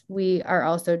nutrients, we are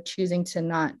also choosing to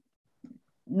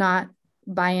not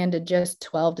buy into just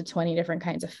 12 to 20 different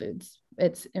kinds of foods.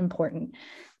 It's important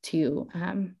to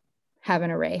have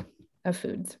an array of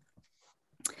foods.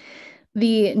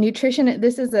 The nutrition,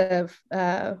 this is a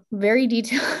very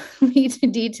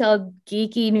detailed,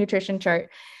 geeky nutrition chart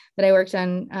that I worked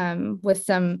on with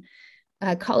some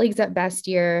colleagues at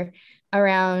Bastyr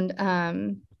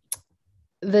around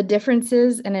the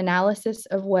differences and analysis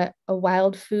of what a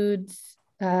wild foods,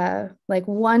 like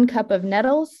 1 cup of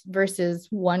nettles versus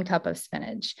 1 cup of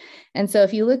spinach. And so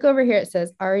if you look over here, it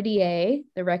says RDA,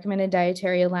 the recommended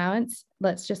dietary allowance.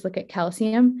 Let's just look at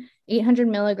calcium. 800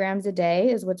 milligrams a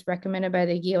day is what's recommended by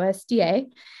the USDA.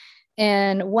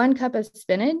 And 1 cup of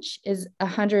spinach is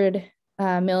 100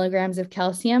 milligrams of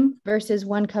calcium versus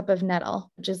 1 cup of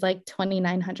nettle, which is like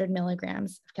 2,900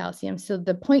 milligrams of calcium. So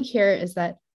the point here is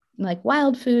that like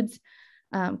wild foods,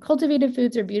 cultivated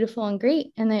foods are beautiful and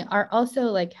great. And they are also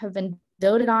like have been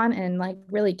doted on and like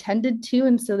really tended to.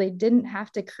 And so they didn't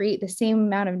have to create the same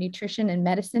amount of nutrition and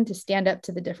medicine to stand up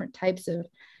to the different types of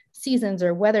seasons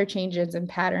or weather changes and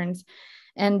patterns.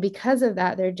 And because of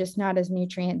that, they're just not as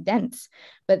nutrient dense.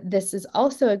 But this is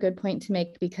also a good point to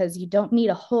make, because you don't need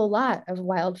a whole lot of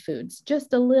wild foods,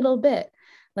 just a little bit.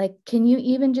 Like, can you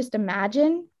even just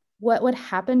imagine what would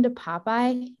happen to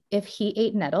Popeye if he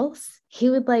ate nettles? He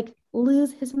would like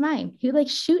lose his mind. He would like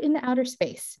shoot into outer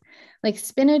space. Like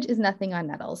spinach is nothing on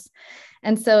nettles.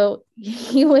 And so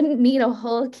he wouldn't need a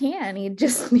whole can. He'd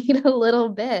just need a little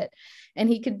bit, and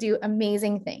he could do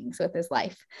amazing things with his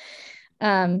life.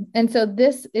 And so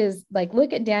this is like,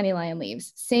 look at dandelion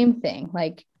leaves, same thing,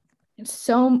 like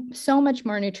so much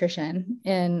more nutrition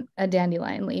in a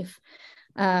dandelion leaf.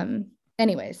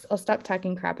 Anyways, I'll stop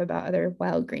talking crap about other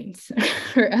wild greens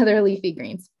or other leafy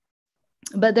greens,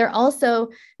 but they're also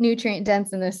nutrient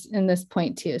dense in this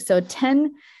point too. So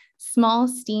 10 small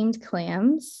steamed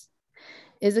clams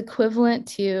is equivalent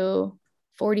to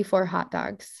 44 hot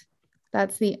dogs.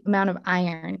 That's the amount of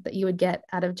iron that you would get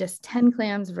out of just 10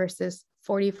 clams versus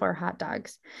 44 hot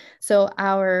dogs. So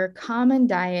our common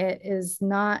diet is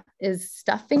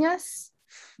stuffing us,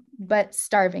 but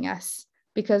starving us,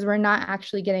 because we're not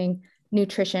actually getting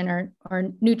nutrition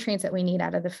or nutrients that we need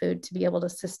out of the food to be able to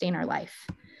sustain our life.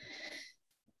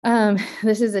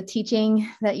 This is a teaching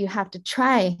that you have to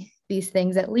try these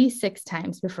things at least 6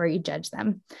 times before you judge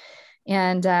them.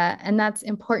 And that's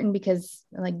important because,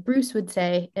 like Bruce would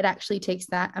say, it actually takes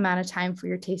that amount of time for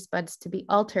your taste buds to be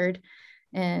altered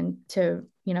and to,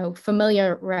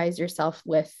 familiarize yourself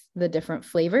with the different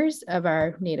flavors of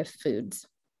our native foods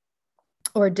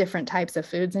or different types of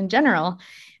foods in general.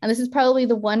 And this is probably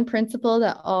the one principle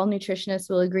that all nutritionists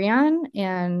will agree on.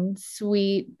 And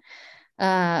sweet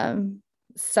son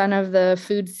of the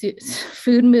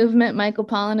food movement, Michael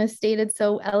Pollan, has stated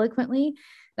so eloquently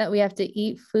that we have to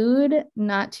eat food,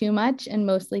 not too much, and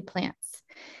mostly plants.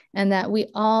 And that we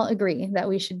all agree that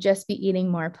we should just be eating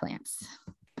more plants.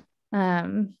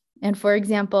 And for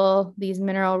example, these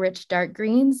mineral-rich dark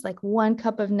greens, like 1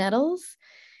 cup of nettles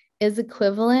is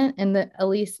equivalent, and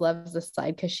Elise loves this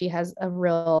slide because she has a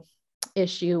real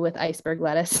issue with iceberg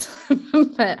lettuce,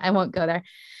 but I won't go there.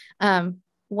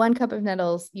 1 cup of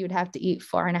nettles, you would have to eat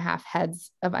 4.5 heads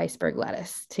of iceberg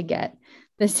lettuce to get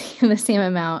the same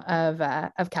amount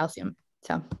of calcium.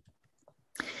 So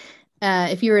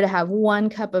if you were to have 1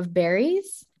 cup of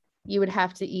berries, you would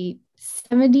have to eat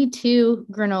 72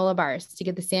 granola bars to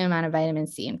get the same amount of vitamin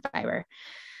C and fiber.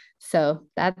 So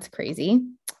that's crazy.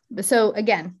 So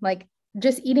again, like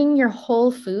just eating your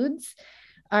whole foods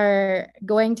are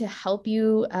going to help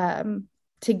you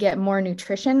to get more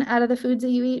nutrition out of the foods that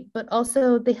you eat, but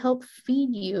also they help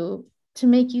feed you to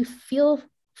make you feel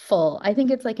full. I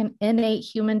think it's like an innate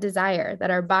human desire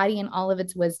that our body, in all of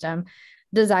its wisdom,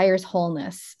 desires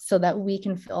wholeness so that we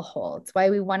can feel whole. It's why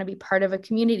we want to be part of a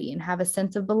community and have a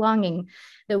sense of belonging,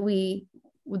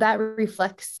 that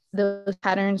reflects, those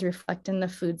patterns reflect in the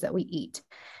foods that we eat.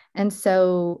 And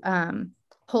so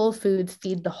whole foods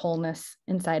feed the wholeness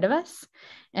inside of us.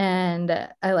 And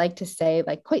I like to say,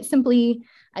 like, quite simply,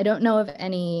 I don't know of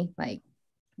any like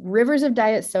rivers of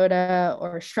diet soda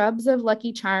or shrubs of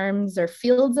Lucky Charms or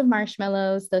fields of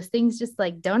marshmallows. Those things just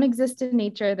like don't exist in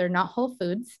nature. They're not whole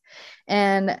foods.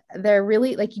 And they're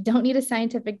really like, you don't need a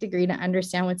scientific degree to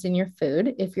understand what's in your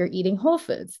food if you're eating whole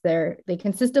foods. They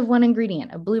consist of one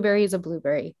ingredient. A blueberry is a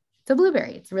blueberry. It's a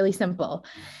blueberry. It's really simple.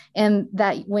 And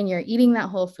that when you're eating that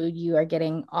whole food, you are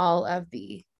getting all of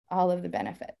the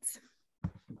benefits.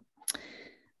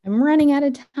 I'm running out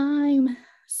of time.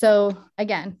 So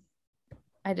again,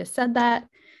 I just said that.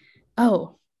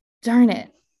 Oh, darn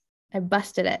it. I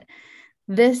busted it.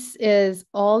 This is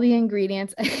all the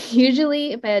ingredients.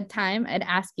 Usually, if I had time, I'd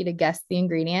ask you to guess the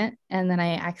ingredient, and then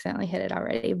I accidentally hit it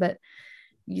already. But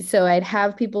so I'd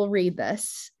have people read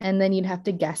this, and then you'd have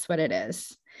to guess what it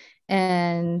is.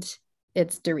 And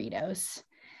it's Doritos.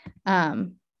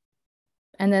 And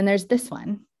then there's this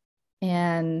one.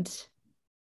 And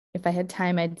if I had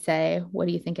time, I'd say, what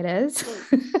do you think it is?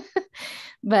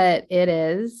 But it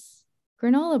is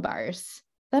granola bars.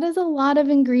 That is a lot of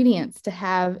ingredients to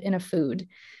have in a food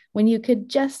when you could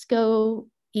just go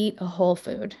eat a whole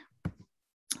food.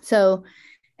 So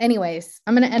anyways,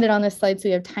 I'm going to end it on this slide so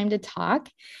we have time to talk.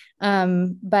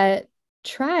 But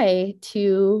try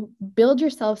to build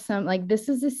yourself some, like, this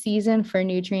is a season for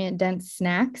nutrient dense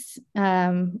snacks.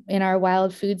 In our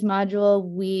wild foods module,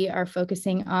 we are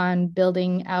focusing on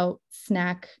building out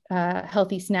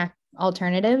healthy snack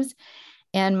alternatives.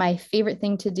 And my favorite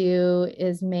thing to do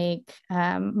is make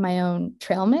my own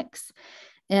trail mix.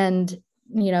 And,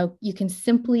 you can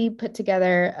simply put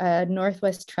together a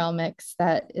Northwest trail mix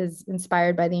that is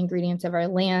inspired by the ingredients of our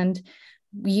land,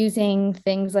 using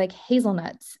things like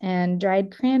hazelnuts and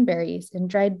dried cranberries and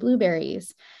dried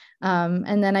blueberries.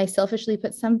 And then I selfishly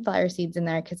put sunflower seeds in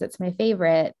there because it's my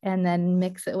favorite, and then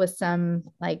mix it with some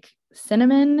like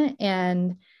cinnamon,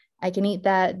 and I can eat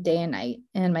that day and night.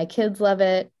 And my kids love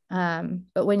it.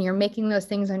 But when you're making those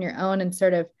things on your own and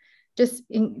sort of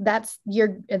that's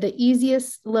the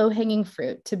easiest low hanging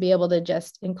fruit to be able to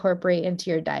just incorporate into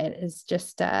your diet is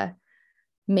just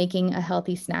making a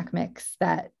healthy snack mix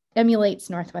that emulates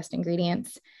Northwest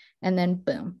ingredients. And then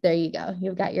boom, there you go.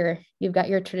 You've got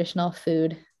your traditional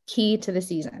food, key to the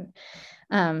season.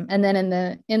 And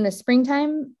then in the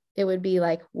springtime, it would be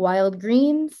like wild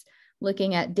greens,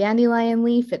 looking at dandelion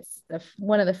leaf. It's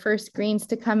one of the first greens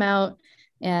to come out,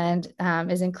 and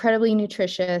is incredibly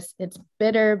nutritious. It's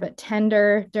bitter but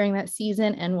tender during that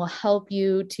season, and will help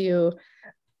you to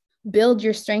build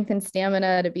your strength and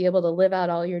stamina to be able to live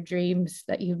out all your dreams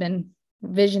that you've been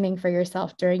visioning for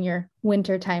yourself during your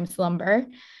wintertime slumber.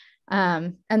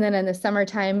 And then in the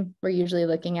summertime, we're usually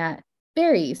looking at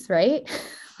berries, right?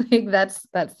 Like that's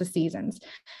the seasons.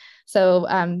 So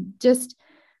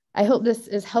I hope this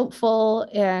is helpful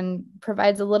and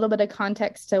provides a little bit of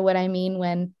context to what I mean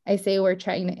when I say we're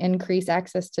trying to increase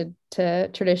access to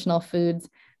traditional foods.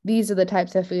 These are the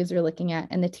types of foods we're looking at,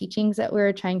 and the teachings that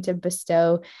we're trying to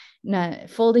bestow,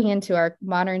 folding into our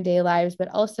modern day lives, but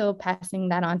also passing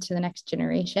that on to the next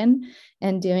generation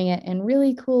and doing it in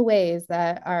really cool ways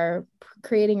that are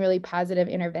creating really positive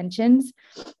interventions.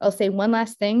 I'll say one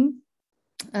last thing.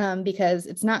 Because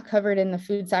it's not covered in the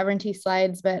food sovereignty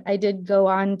slides, but I did go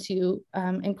on to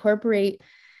incorporate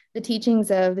the teachings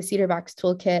of the Cedar Box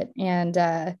Toolkit and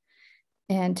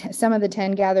some of the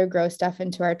 10 Gather Grow stuff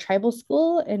into our tribal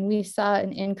school. And we saw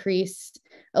an increase,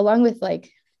 along with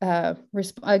like a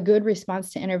good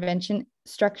response to intervention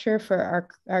structure for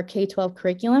our K-12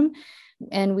 curriculum.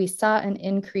 And we saw an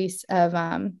increase of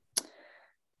an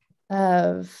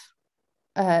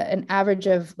average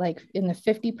of like in the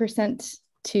 50%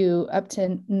 to up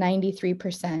to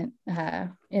 93%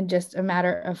 in just a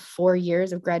matter of 4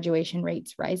 years of graduation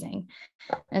rates rising.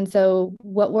 And so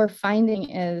what we're finding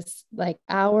is like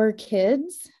our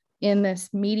kids in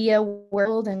this media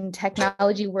world and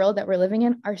technology world that we're living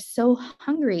in are so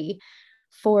hungry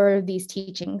for these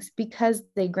teachings because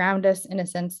they ground us in a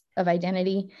sense of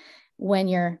identity when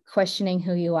you're questioning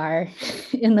who you are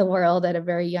in the world at a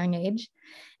very young age,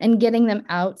 and getting them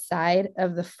outside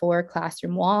of the 4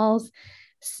 classroom walls,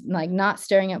 like not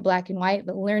staring at black and white,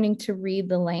 but learning to read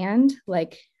the land,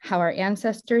 like how our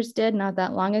ancestors did not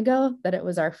that long ago, that it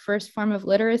was our first form of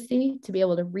literacy to be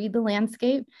able to read the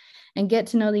landscape and get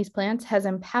to know these plants, has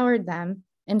empowered them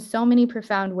in so many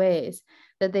profound ways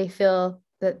that they feel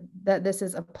that this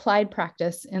is applied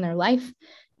practice in their life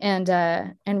and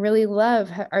really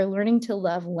are learning to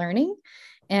love learning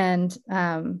and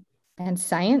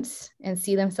science, and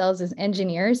see themselves as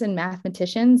engineers and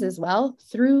mathematicians as well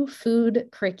through food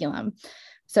curriculum.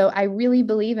 So I really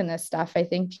believe in this stuff. I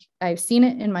think I've seen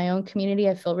it in my own community.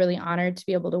 I feel really honored to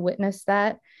be able to witness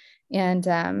that, and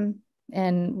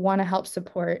want to help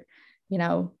support,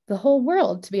 the whole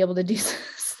world to be able to do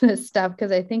this stuff,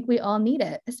 because I think we all need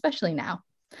it, especially now.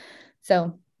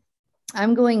 So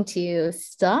I'm going to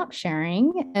stop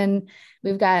sharing, and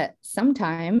we've got some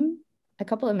time, a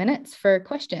couple of minutes for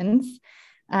questions.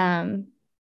 And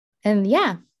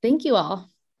yeah, thank you all.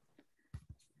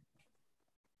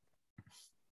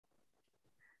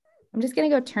 I'm just going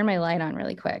to go turn my light on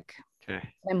really quick. Okay.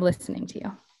 I'm listening to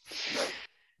you.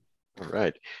 All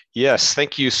right. Yes.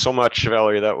 Thank you so much,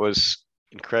 Valerie. That was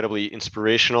incredibly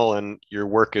inspirational, and your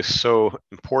work is so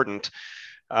important.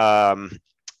 I'm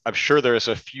sure there's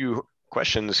a few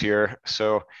questions here.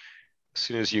 So as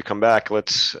soon as you come back,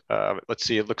 let's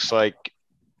see. It looks like,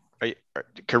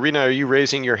 Karina, are you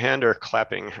raising your hand or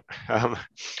clapping?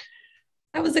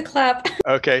 That was a clap.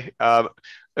 Okay.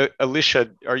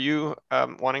 Alicia, are you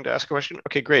wanting to ask a question?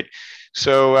 Okay, great.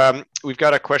 So we've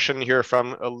got a question here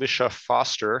from Alicia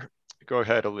Foster. Go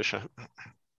ahead, Alicia.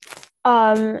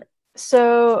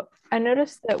 So I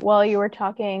noticed that while you were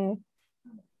talking,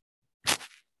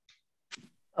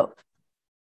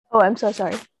 I'm so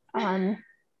sorry.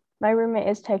 My roommate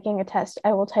is taking a test.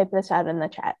 I will type this out in the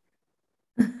chat.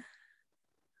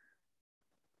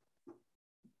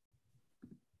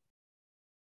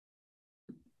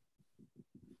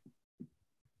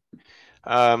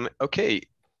 Okay,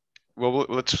 well,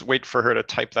 let's wait for her to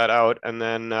type that out, and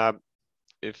then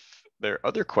if there are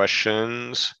other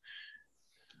questions,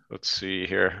 let's see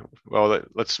here. Well,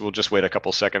 we'll just wait a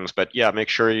couple seconds, but yeah, make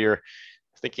sure you're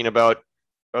thinking about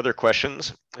other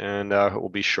questions, and we'll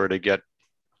be sure to get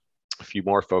a few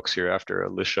more folks here after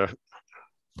Alicia.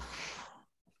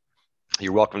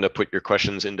 You're welcome to put your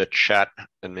questions into chat,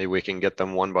 and maybe we can get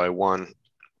them one by one.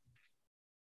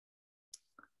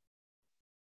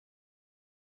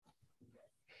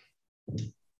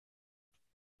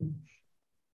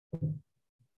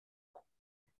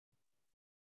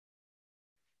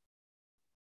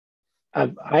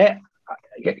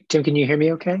 Tim, can you hear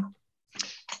me okay?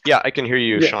 Yeah, I can hear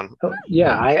you, yeah. Sean. Oh,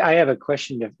 yeah, I have a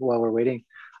question while we're waiting.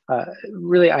 I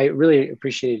really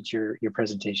appreciated your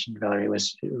presentation, Valerie. It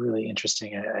was really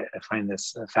interesting. I find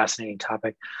this a fascinating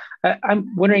topic.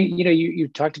 I'm wondering, you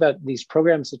talked about these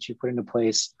programs that you put into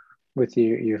place with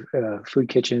your food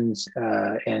kitchens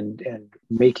and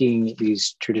making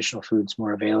these traditional foods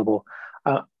more available.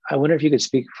 I wonder if you could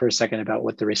speak for a second about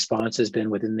what the response has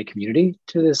been within the community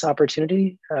to this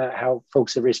opportunity, how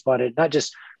folks have responded, not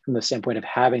just from the standpoint of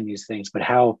having these things, but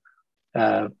how,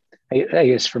 I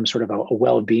guess, from sort of a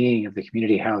well-being of the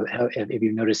community, how have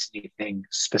you noticed anything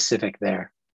specific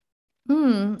there?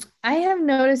 I have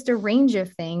noticed a range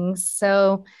of things.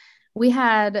 So we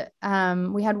had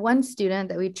one student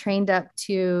that we trained up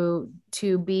to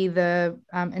be the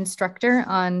instructor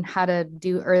on how to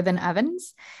do earthen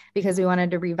ovens, because we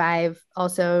wanted to revive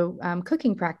also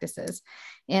cooking practices.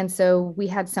 And so we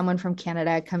had someone from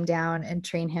Canada come down and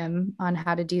train him on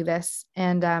how to do this.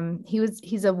 And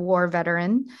he's a war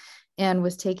veteran and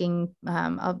was taking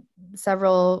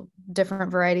several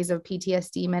different varieties of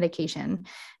PTSD medication.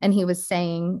 And he was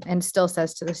saying, and still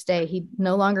says to this day, he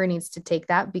no longer needs to take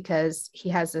that because he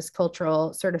has this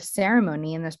cultural sort of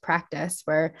ceremony in this practice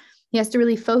where he has to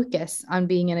really focus on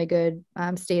being in a good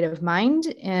state of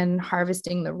mind, and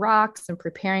harvesting the rocks and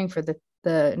preparing for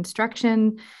the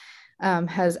instruction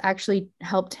has actually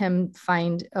helped him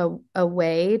find a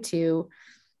way to,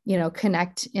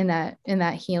 connect in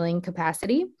that healing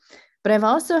capacity. But I've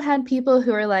also had people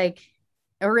who are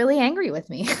really angry with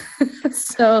me.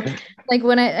 So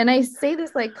when I say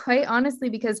this quite honestly,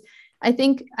 because I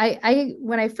think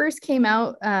when I first came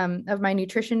out of my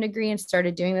nutrition degree and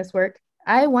started doing this work,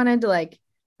 I wanted to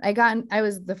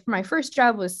my first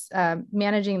job was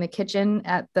managing the kitchen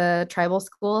at the tribal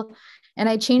school. And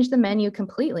I changed the menu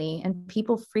completely, and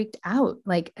people freaked out.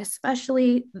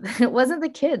 Especially, it wasn't the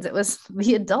kids, it was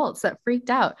the adults that freaked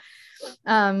out.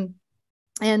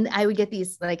 And I would get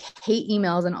these hate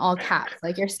emails in all caps,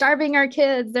 you're starving our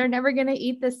kids, they're never going to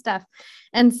eat this stuff.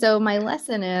 And so my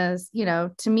lesson is,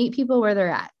 to meet people where they're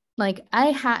at.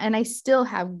 I still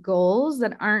have goals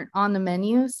that aren't on the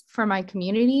menus for my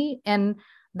community, and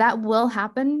that will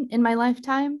happen in my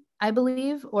lifetime, I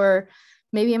believe, or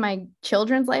maybe in my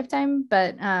children's lifetime,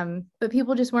 but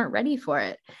people just weren't ready for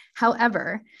it.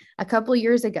 However, a couple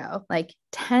years ago, like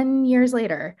 10 years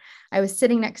later, I was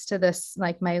sitting next to this,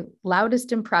 like my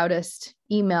loudest and proudest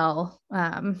email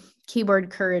keyboard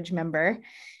courage member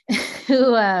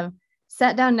who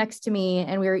sat down next to me,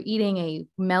 and we were eating a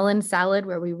melon salad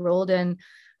where we rolled in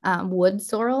wood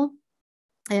sorrel,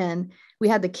 and we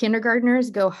had the kindergartners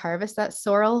go harvest that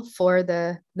sorrel for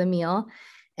the meal.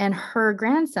 And her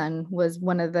grandson was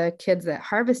one of the kids that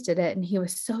harvested it. And he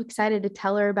was so excited to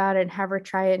tell her about it and have her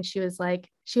try it. And she was like,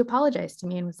 she apologized to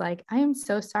me and was like, I am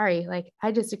so sorry. Like,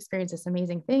 I just experienced this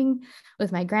amazing thing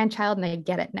with my grandchild and I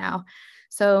get it now.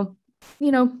 So,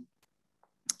 you know,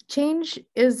 change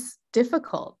is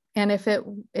difficult. And if it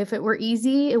were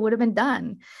easy, it would have been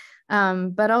done.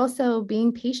 But also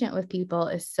being patient with people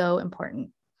is so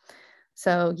important.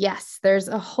 So yes, there's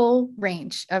a whole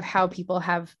range of how people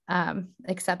have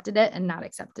accepted it and not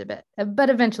accepted it, but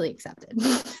eventually accepted.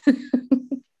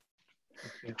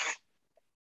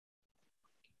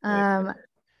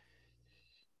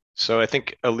 So I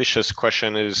think Alicia's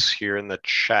question is here in the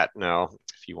chat now,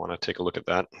 if you want to take a look at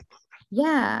that.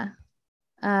 Yeah.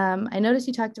 I noticed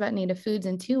you talked about native foods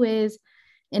in two ways.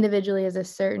 Individually as a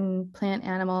certain plant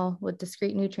animal with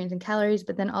discrete nutrients and calories,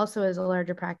 but then also as a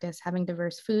larger practice, having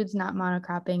diverse foods, not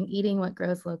monocropping, eating what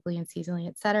grows locally and seasonally,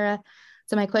 etc.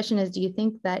 So my question is, do you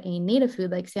think that a native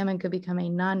food like salmon could become a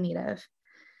non-native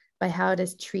by how it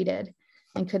is treated?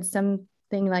 And could something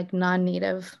like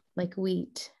non-native, like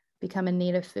wheat, become a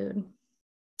native food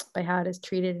by how it is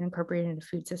treated and incorporated into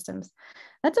food systems?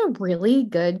 That's a really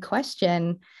good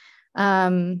question.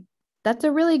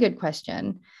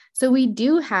 So we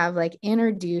do have like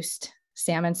introduced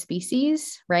salmon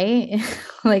species, right?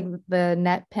 Like the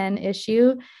net pen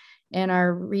issue in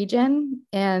our region.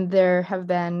 And there have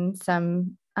been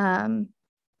some,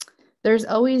 there's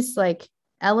always like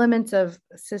elements of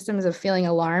systems of feeling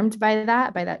alarmed by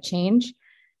that change.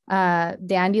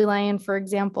 Dandelion, for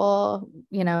example,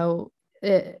 you know,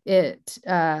 it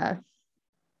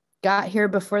got here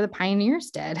before the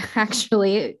pioneers did.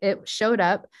 Actually, it showed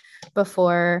up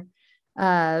before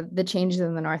the changes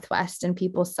in the Northwest, and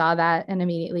people saw that and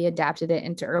immediately adapted it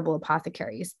into herbal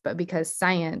apothecaries. But because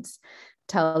science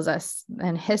tells us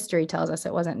and history tells us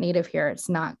it wasn't native here, it's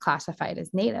not classified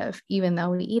as native, even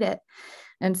though we eat it.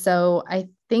 And so I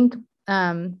think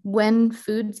when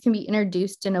foods can be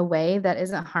introduced in a way that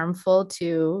isn't harmful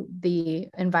to the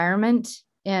environment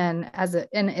and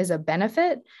is a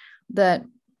benefit, that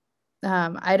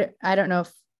I don't know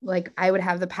if like I would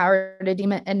have the power to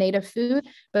deem it a native food,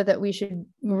 but that we should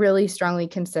really strongly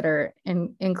consider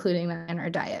including that in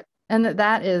our diet. And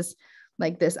that is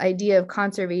like this idea of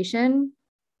conservation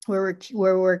where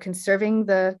we're conserving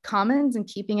the commons and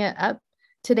keeping it up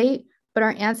to date. But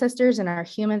our ancestors and our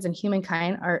humans and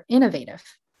humankind are innovative.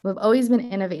 We've always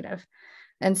been innovative.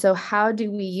 And so how do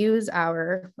we use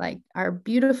our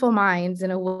beautiful minds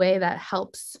in a way that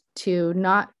helps to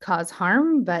not cause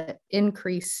harm, but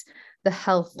increase the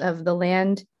health of the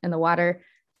land and the water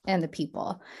and the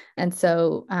people? And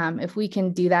so if we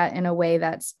can do that in a way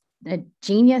that's a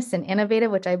genius and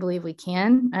innovative, which I believe we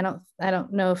can, I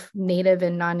don't know if native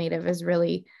and non-native is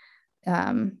really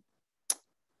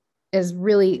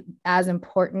as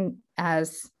important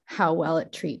as how well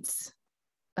it treats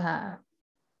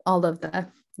all of the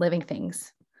living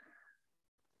things.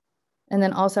 And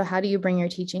then also, how do you bring your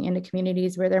teaching into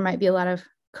communities where there might be a lot of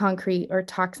concrete or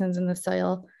toxins in the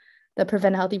soil that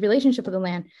prevent a healthy relationship with the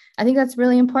land? I think that's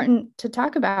really important to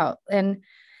talk about. And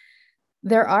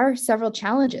there are several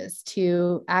challenges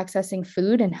to accessing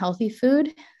food and healthy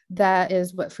food. That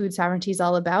is what food sovereignty is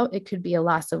all about. It could be a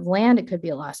loss of land, it could be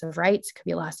a loss of rights, it could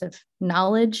be a loss of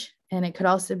knowledge, and it could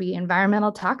also be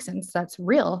environmental toxins. That's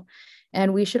real.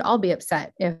 And we should all be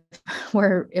upset if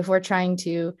we're trying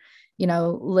to, you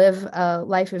know, live a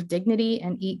life of dignity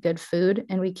and eat good food,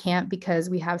 and we can't because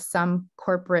we have some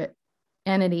corporate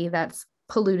entity that's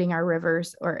polluting our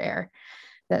rivers or air.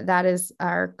 That is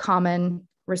our common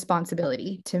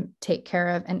responsibility to take care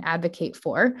of and advocate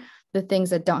for the things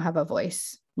that don't have a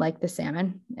voice, like the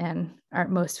salmon and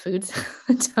most foods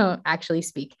don't actually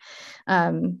speak.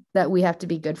 That we have to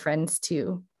be good friends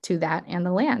to that and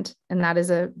the land. And that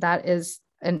is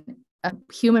a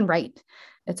human right.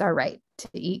 It's our right to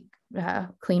eat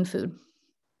clean food.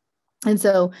 And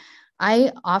so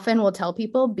I often will tell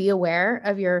people, be aware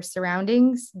of your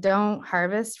surroundings. Don't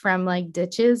harvest from like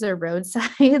ditches or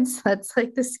roadsides. That's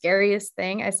like the scariest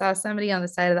thing. I saw somebody on the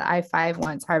side of the I-5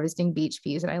 once harvesting beach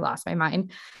peas and I lost my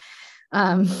mind.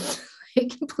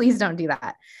 Please don't do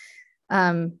that.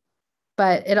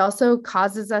 but it also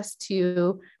causes us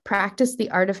to practice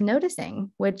the art of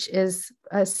noticing, which is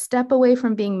a step away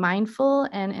from being mindful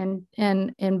and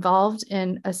involved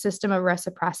in a system of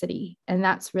reciprocity. And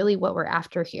that's really what we're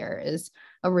after here, is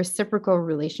a reciprocal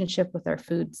relationship with our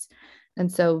foods.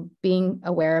 And so being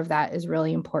aware of that is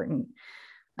really important.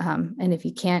 And if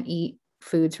you can't eat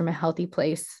foods from a healthy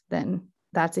place, then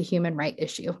that's a human right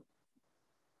issue.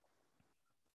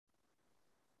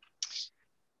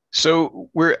 So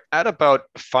we're at about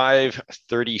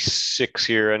 5:36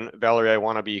 here, and Valerie, I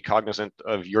want to be cognizant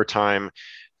of your time.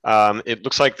 It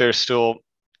looks like there's still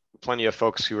plenty of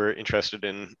folks who are interested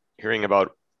in hearing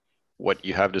about what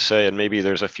you have to say, and maybe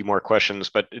there's a few more questions,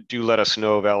 but do let us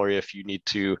know, Valerie, if you need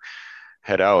to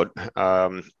head out.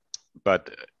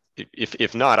 But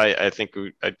if not, I think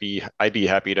I'd be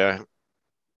happy to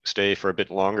stay for a bit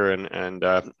longer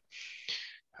and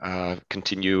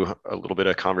continue a little bit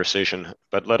of conversation,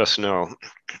 but let us know.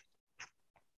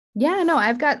 Yeah, no,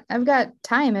 I've got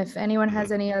time. If anyone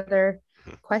has any other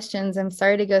questions, I'm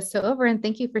sorry to go so over, and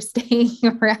thank you for staying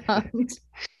around.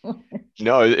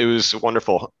 No, it was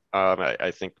wonderful.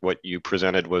 I think what you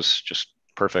presented was just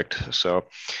perfect. So,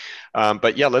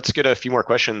 but yeah, let's get a few more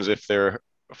questions if there are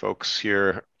folks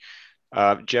here.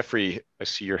 Jeffrey, I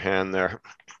see your hand there.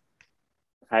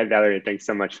 Hi, Valerie. Thanks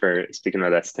so much for speaking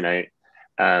with us tonight.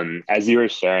 As you were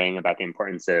sharing about the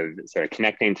importance of sort of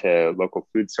connecting to local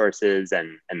food sources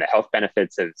and the health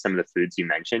benefits of some of the foods you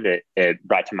mentioned, it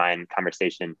brought to mind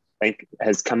conversation I think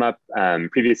has come up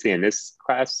previously in this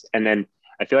class. And then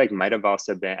I feel like might have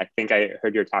also been, I think I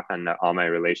heard your talk on the All My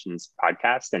Relations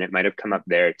podcast, and it might have come up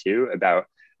there too about,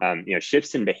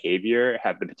 shifts in behavior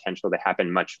have the potential to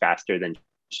happen much faster than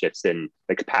shifts in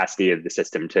the capacity of the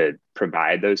system to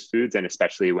provide those foods. And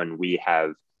especially when we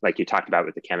have, like you talked about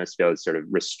with the camas fields, sort of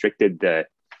restricted the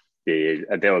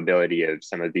availability of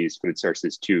some of these food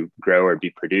sources to grow or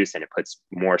be produced, and it puts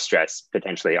more stress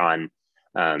potentially on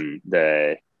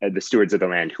the stewards of the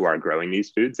land who are growing these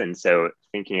foods. And so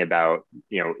thinking about,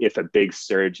 if a big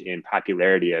surge in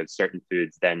popularity of certain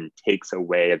foods then takes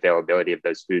away availability of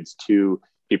those foods to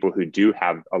people who do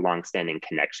have a longstanding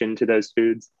connection to those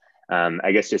foods,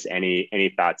 I guess just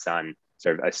any thoughts on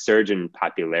sort of a surge in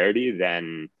popularity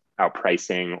then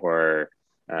outpricing or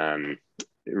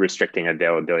restricting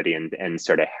availability, and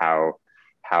sort of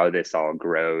how this all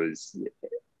grows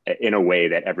in a way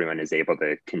that everyone is able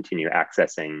to continue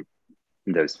accessing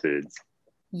those foods.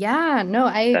 Yeah, no,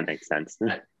 that makes sense.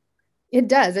 It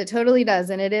does. It totally does.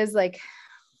 And it is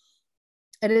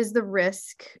the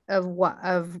risk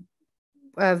of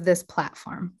this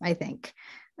platform, I think.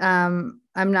 I'm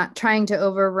not trying to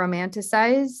over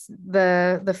romanticize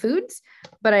the foods,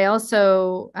 but I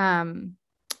also,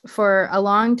 for a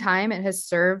long time, it has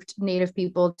served Native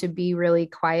people to be really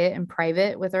quiet and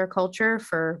private with our culture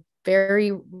for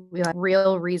very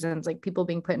real reasons, like people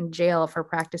being put in jail for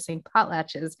practicing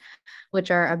potlatches,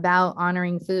 which are about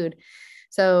honoring food.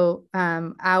 So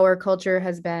our culture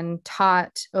has been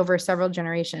taught over several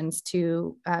generations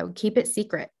to keep it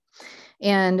secret.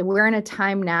 And we're in a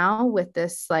time now with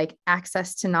this like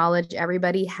access to knowledge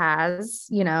everybody has,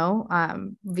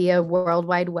 via World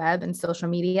Wide Web and social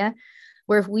media,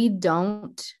 where if we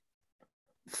don't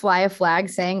fly a flag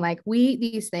saying like, we eat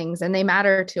these things and they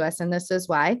matter to us and this is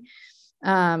why,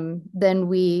 then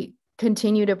we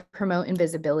continue to promote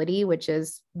invisibility, which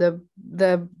is the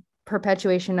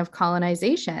perpetuation of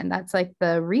colonization. That's like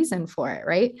the reason for it,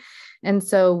 right? And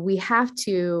so we have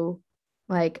to,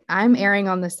 I'm erring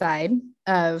on the side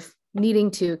of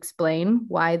needing to explain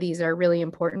why these are really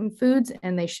important foods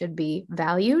and they should be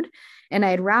valued. And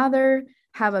I'd rather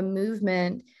have a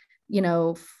movement,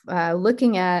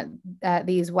 looking at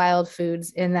these wild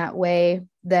foods in that way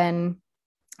than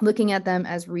looking at them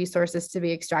as resources to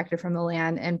be extracted from the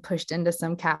land and pushed into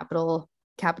some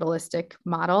capitalistic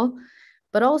model.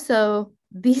 But also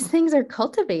these things are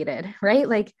cultivated, right?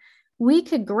 Like you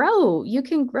can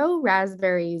grow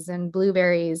raspberries and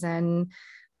blueberries and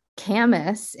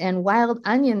camas and wild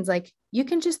onions. Like you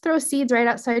can just throw seeds right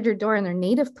outside your door, and they're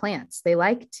native plants. They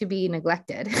like to be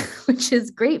neglected, which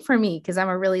is great for me because I'm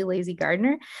a really lazy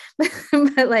gardener.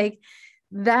 But like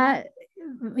that,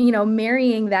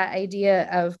 marrying that idea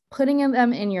of putting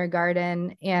them in your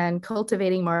garden and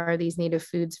cultivating more of these native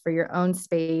foods for your own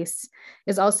space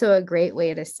is also a great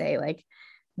way to say like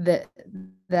that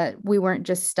we weren't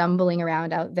just stumbling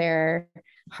around out there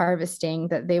harvesting,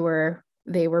 that they were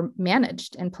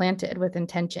managed and planted with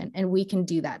intention. And we can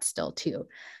do that still too.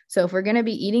 So if we're going to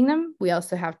be eating them, we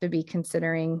also have to be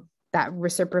considering that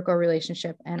reciprocal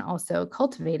relationship and also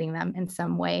cultivating them in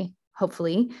some way,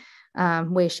 hopefully,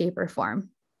 way, shape, or form.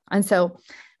 And so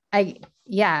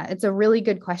Yeah, it's a really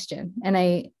good question.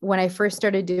 And when I first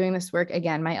started doing this work,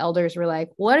 again, my elders were like,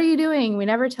 what are you doing? We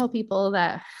never tell people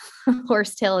that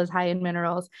horsetail is high in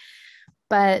minerals.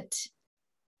 But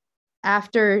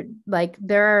after, like,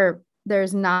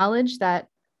 there's knowledge that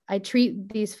I treat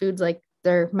these foods like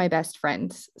they're my best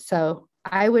friends. So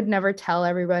I would never tell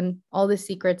everyone all the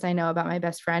secrets I know about my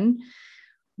best friend,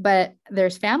 but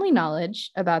there's family knowledge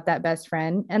about that best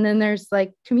friend. And then there's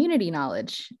like community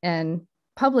knowledge and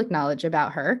public knowledge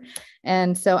about her.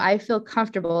 And so I feel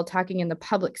comfortable talking in the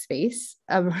public space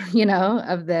of,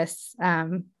 of this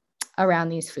around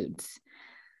these foods.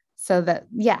 So that,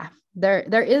 yeah,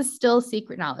 there is still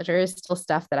secret knowledge. There is still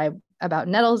stuff that about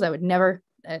nettles I would never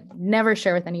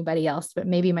share with anybody else, but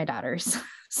maybe my daughters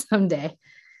someday.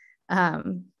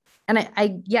 And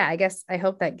I guess I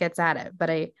hope that gets at it, but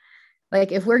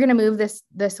if we're going to move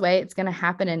this way, it's going to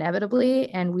happen inevitably.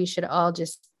 And we should all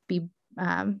just be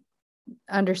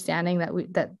understanding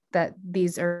that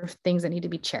these are things that need to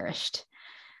be cherished.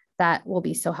 That will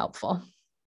be so helpful.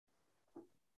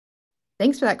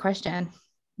 Thanks for that question.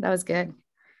 That was good.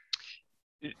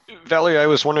 Valerie, I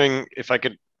was wondering if I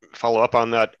could follow up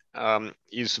on that.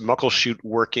 Is Muckleshoot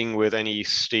working with any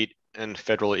state and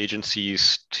federal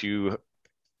agencies to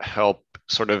help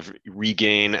sort of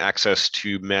regain access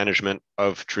to management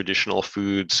of traditional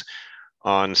foods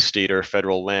on state or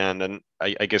federal land? And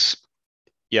I guess,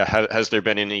 yeah, has there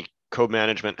been any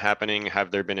co-management happening?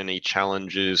 Have there been any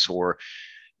challenges or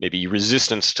maybe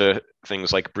resistance to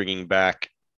things like bringing back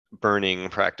burning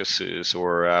practices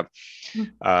or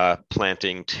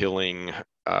planting, tilling,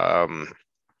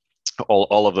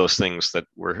 all of those things that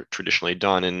were traditionally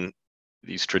done in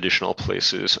these traditional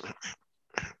places?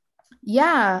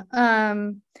 Yeah.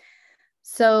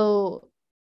 So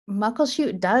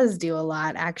Muckleshoot does do a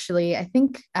lot, actually. I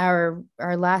think our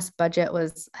last budget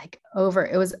was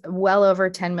well over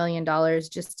 $10 million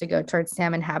just to go towards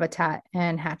salmon habitat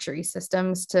and hatchery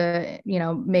systems to,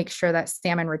 make sure that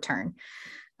salmon return.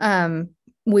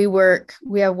 We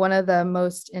have one of the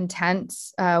most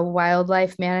intense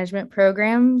wildlife management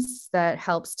programs that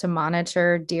helps to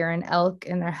monitor deer and elk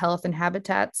and their health and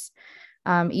habitats.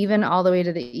 Even all the way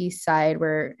to the east side,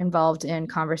 we're involved in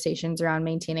conversations around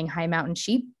maintaining high mountain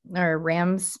sheep or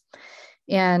rams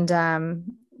and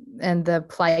the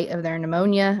plight of their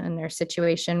pneumonia and their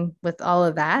situation with all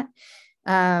of that.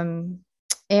 And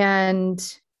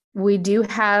we do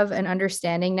have an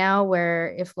understanding now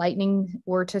where if lightning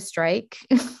were to strike,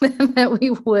 and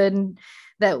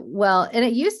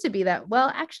it used to be that, well,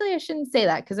 actually, I shouldn't say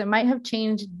that because it might have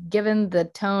changed given the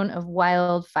tone of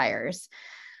wildfires.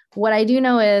 What I do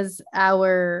know is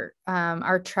our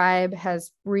tribe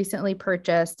has recently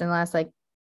purchased in the last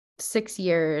 6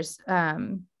 years,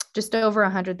 just over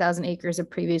 100,000 acres of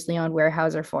previously owned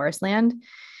warehouse or forest land.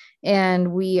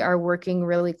 And we are working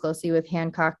really closely with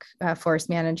Hancock Forest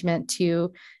Management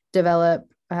to develop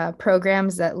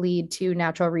programs that lead to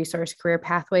natural resource career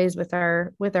pathways with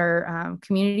our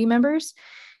community members.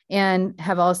 And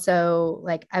have also,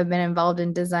 I've been involved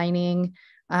in designing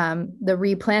the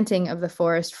replanting of the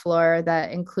forest floor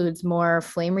that includes more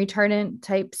flame retardant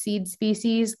type seed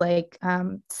species like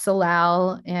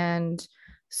salal and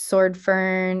sword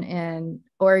fern and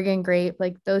Oregon grape.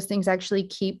 Those things actually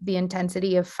keep the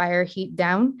intensity of fire heat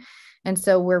down. And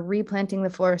so we're replanting the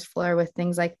forest floor with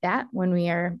things like that when we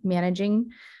are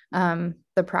managing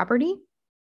the property.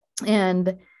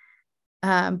 And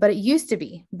but it used to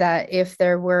be that if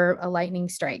there were a lightning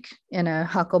strike in a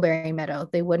huckleberry meadow,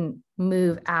 they wouldn't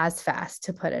move as fast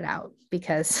to put it out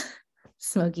because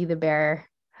Smokey the Bear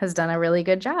has done a really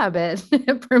good job at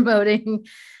promoting,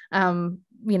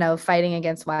 fighting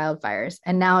against wildfires.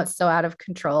 And now it's so out of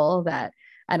control that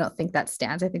I don't think that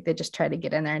stands. I think they just try to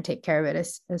get in there and take care of it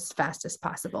as fast as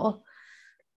possible.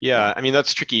 Yeah, I mean,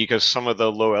 that's tricky because some of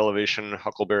the low elevation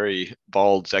huckleberry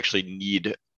balds actually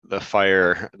need the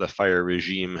fire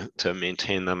regime to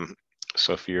maintain them.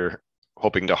 So if you're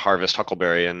hoping to harvest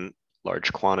huckleberry in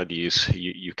large quantities,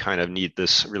 you kind of need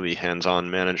this really hands-on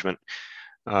management.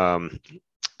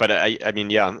 But I mean,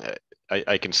 yeah,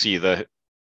 I can see it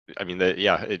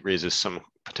raises some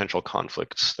potential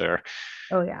conflicts there.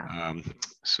 Oh yeah.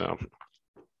 So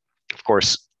of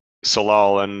course,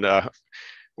 salal and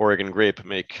Oregon grape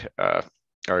make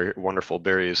are wonderful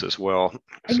berries as well.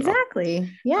 Exactly.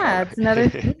 So, yeah, it's another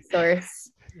food source.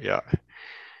 Yeah.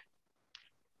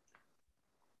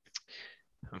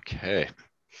 Okay.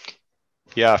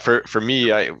 Yeah, for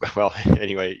me, I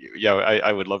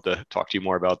would love to talk to you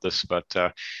more about this,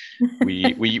 but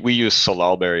we use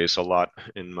salal berries a lot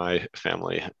in my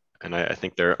family, and I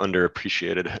think they're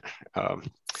underappreciated.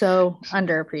 So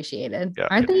underappreciated. Yeah.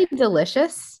 Aren't they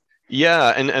delicious? Yeah,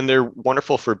 and they're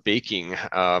wonderful for baking,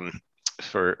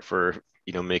 for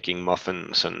making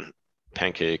muffins and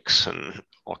pancakes and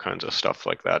all kinds of stuff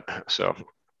like that. So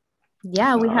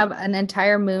Yeah, we have an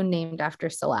entire moon named after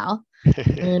Salal.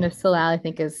 Moon of Salal, I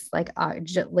think, is like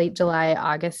late July,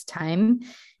 August time,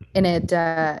 and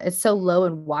it's so low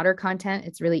in water content.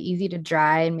 It's really easy to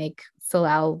dry and make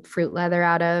Salal fruit leather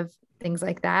out of, things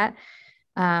like that.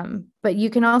 But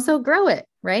you can also grow it,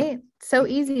 right? So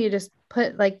easy. You just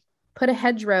put a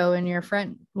hedgerow in your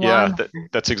front lawn. Yeah,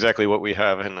 that's exactly what we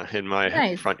have in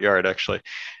my front yard, actually.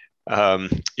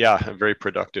 Yeah, very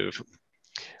productive.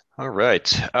 All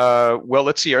right. Well,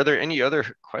 let's see. Are there any other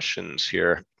questions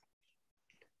here?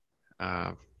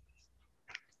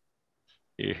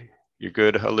 You're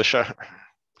good, Alicia?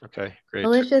 Okay, great.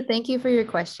 Alicia, thank you for your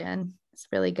question. It's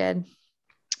really good.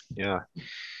 Yeah.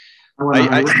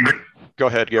 Go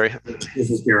ahead, Gary.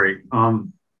 This is Gary.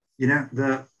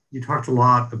 You talked a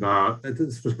lot about,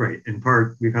 this was great. In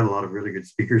part, we've had a lot of really good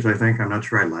speakers, I think. I'm not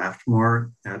sure I laughed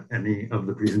more at any of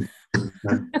the presentations.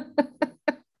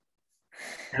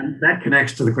 And that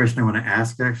connects to the question I want to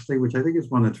ask, actually, which I think is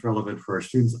one that's relevant for our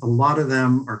students. A lot of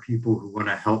them are people who want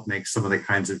to help make some of the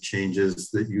kinds of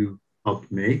changes that you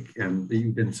helped make and that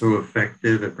you've been so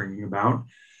effective at bringing about.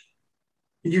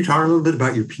 Could you talk a little bit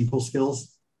about your people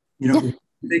skills? What do you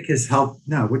think has helped?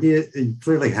 No, you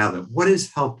clearly haven't. What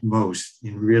has helped most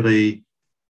in really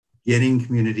getting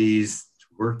communities to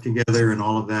work together and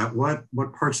all of that? What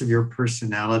parts of your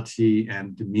personality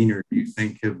and demeanor do you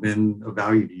think have been of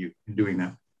value to you in doing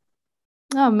that?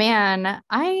 Oh man,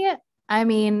 I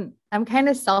mean, I'm kind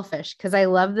of selfish because I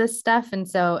love this stuff. And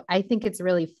so I think it's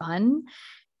really fun.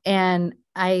 And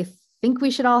I think we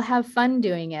should all have fun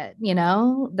doing it,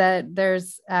 that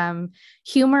there's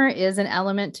humor is an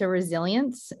element to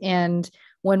resilience. And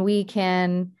when we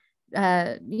can,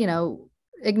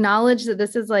 acknowledge that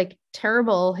this is like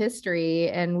terrible history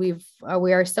and we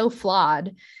are so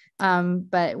flawed.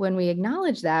 But when we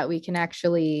acknowledge that, we can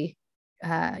actually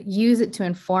use it to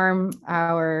inform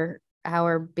our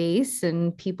base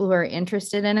and people who are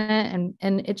interested in it.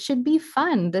 And it should be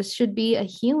fun. This should be a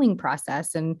healing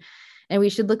process. And we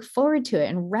should look forward to it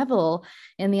and revel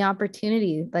in the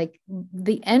opportunity, like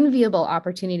the enviable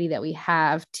opportunity that we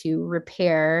have to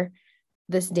repair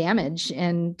this damage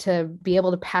and to be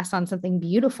able to pass on something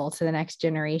beautiful to the next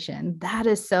generation. That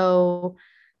is so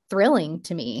thrilling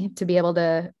to me to be able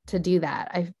to do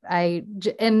that.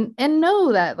 And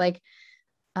know that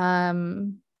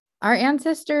our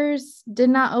ancestors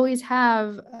did not always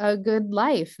have a good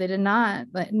life. They did not,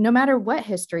 no matter what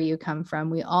history you come from,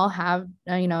 we all have,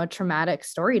 a traumatic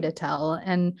story to tell.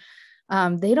 And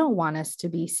they don't want us to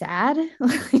be sad.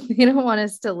 They don't want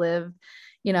us to live,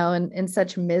 in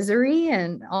such misery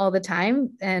and all the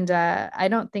time. And I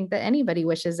don't think that anybody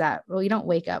wishes that. Well, you don't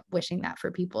wake up wishing that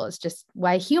for people. It's just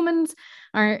why humans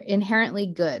are inherently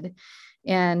good.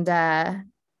 And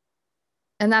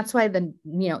that's why the,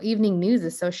 evening news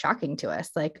is so shocking to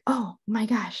us. Like, oh my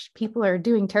gosh, people are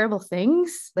doing terrible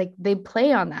things. Like they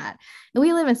play on that. And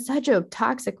we live in such a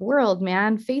toxic world,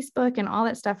 man. Facebook and all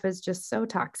that stuff is just so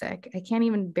toxic. I can't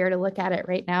even bear to look at it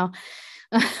right now.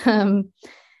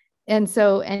 And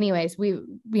so anyways,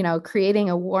 creating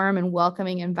a warm and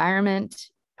welcoming environment,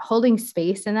 holding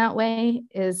space in that way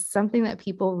is something that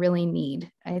people really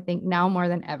need, I think, now more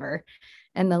than ever.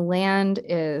 And the land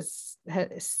is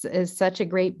such a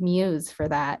great muse for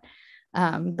that.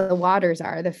 The waters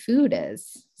are, the food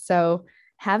is. So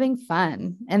having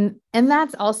fun. And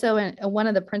that's also one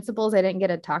of the principles I didn't get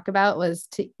to talk about was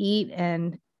to eat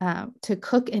and to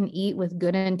cook and eat with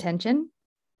good intention.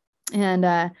 And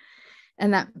that,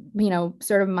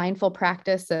 sort of mindful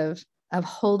practice of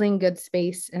holding good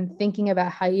space and thinking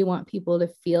about how you want people to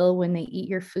feel when they eat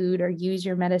your food or use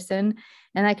your medicine.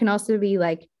 And that can also be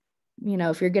like,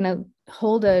 if you're going to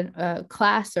hold a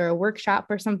class or a workshop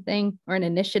or something or an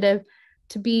initiative,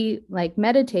 to be like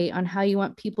meditate on how you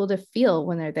want people to feel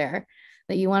when they're there,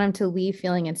 that you want them to leave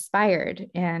feeling inspired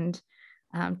and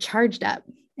charged up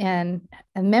and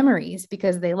memories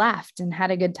because they laughed and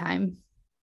had a good time.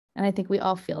 And I think we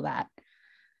all feel that.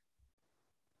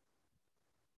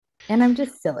 And I'm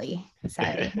just silly.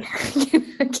 Sorry.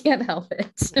 I can't help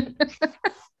it.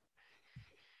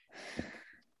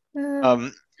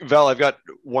 Val, I've got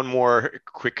one more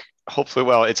quick, hopefully,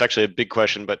 well, it's actually a big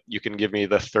question, but you can give me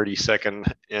the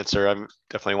 30-second answer. I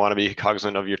definitely want to be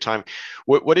cognizant of your time.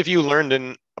 What have you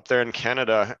learned up there in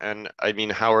Canada? And I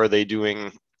mean, how are they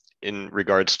doing in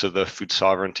regards to the food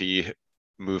sovereignty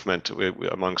movement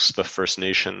amongst the First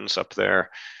Nations up there?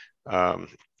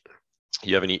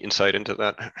 You have any insight into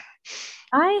that?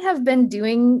 I have been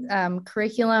doing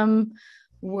curriculum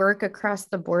work across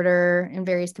the border in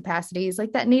various capacities,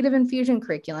 like that native infusion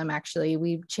curriculum. Actually,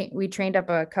 we trained up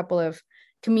a couple of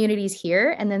communities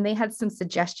here, and then they had some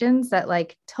suggestions that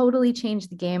like totally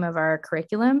changed the game of our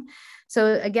curriculum.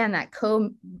 So again, that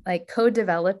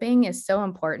co-developing is so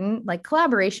important. Like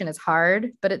collaboration is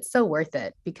hard, but it's so worth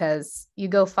it because you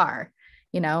go far,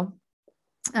 you know?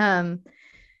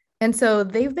 And so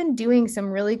they've been doing some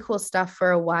really cool stuff for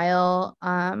a while.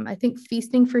 I think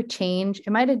Feasting for Change,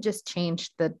 it might have just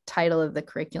changed the title of the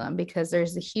curriculum because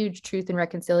there's a huge Truth and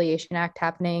Reconciliation Act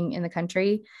happening in the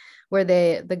country where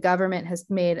the government has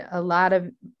made a lot of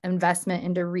investment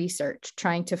into research,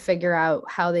 trying to figure out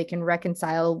how they can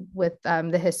reconcile with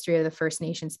the history of the First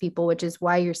Nations people, which is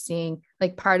why you're seeing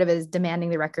like part of it is demanding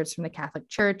the records from the Catholic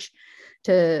Church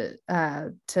to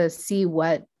see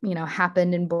what, you know,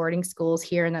 happened in boarding schools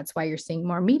here. And that's why you're seeing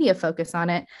more media focus on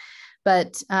it.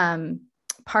 But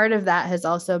part of that has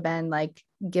also been like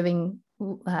giving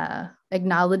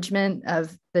acknowledgement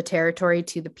of the territory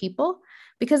to the people,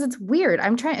 because it's weird.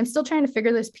 I'm still trying to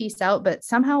figure this piece out, but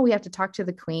somehow we have to talk to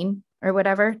the Queen or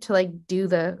whatever to like do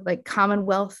the like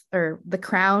Commonwealth or the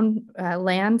Crown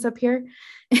lands up here.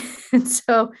 And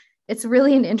so it's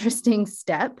really an interesting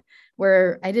step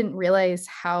where I didn't realize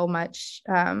how much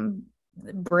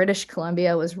British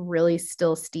Columbia was really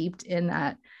still steeped in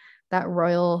that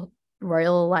royal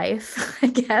life, I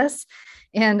guess.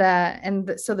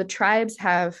 And so the tribes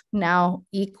have now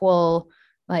equal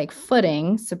like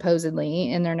footing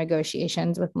supposedly in their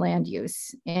negotiations with land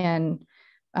use. And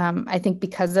I think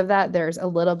because of that, there's a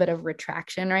little bit of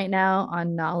retraction right now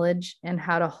on knowledge and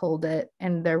how to hold it.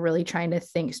 And they're really trying to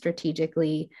think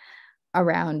strategically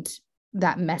around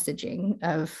that messaging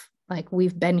of like,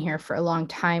 we've been here for a long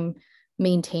time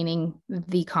maintaining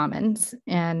the commons,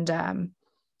 and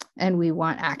we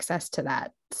want access to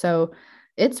that. So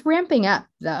it's ramping up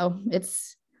though.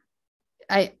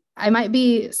 I might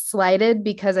be slighted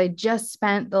because I just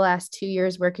spent the last 2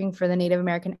 years working for the Native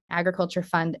American Agriculture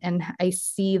Fund, and I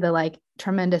see the like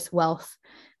tremendous wealth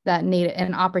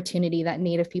and opportunity that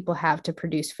Native people have to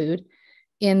produce food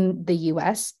in the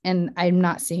US. And I'm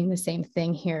not seeing the same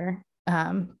thing here.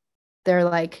 They're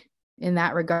like, in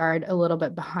that regard, a little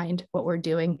bit behind what we're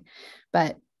doing,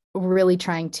 but really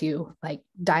trying to like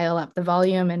dial up the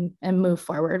volume and move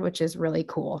forward, which is really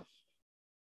cool.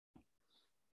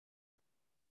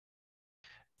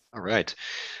 All right.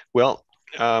 Well,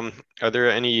 are there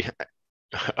any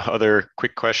other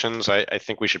quick questions? I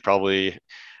think we should probably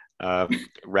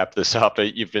wrap this up.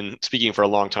 You've been speaking for a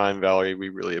long time, Valerie. We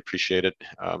really appreciate it.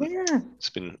 Yeah. It's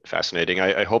been fascinating.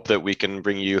 I hope that we can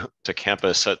bring you to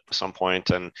campus at some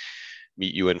point and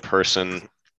meet you in person.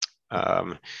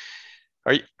 Are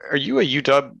you a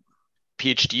UW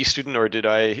PhD student, or did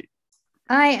I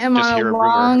am just on hear a a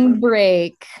long rumor?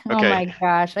 Okay. Oh Okay. my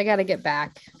gosh, I got to get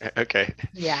back. Okay.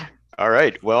 Yeah. All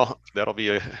right. Well, that'll be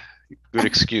a good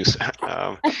excuse.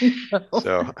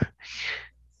 So.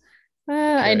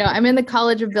 I know I'm in the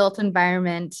College of Built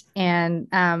Environment, and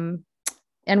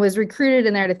was recruited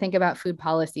in there to think about food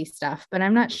policy stuff, but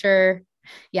I'm not sure.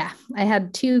 Yeah, I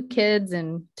had 2 kids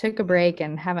and took a break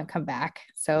and haven't come back.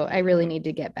 So I really need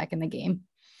to get back in the game.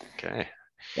 Okay.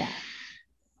 Yeah.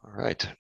 All right.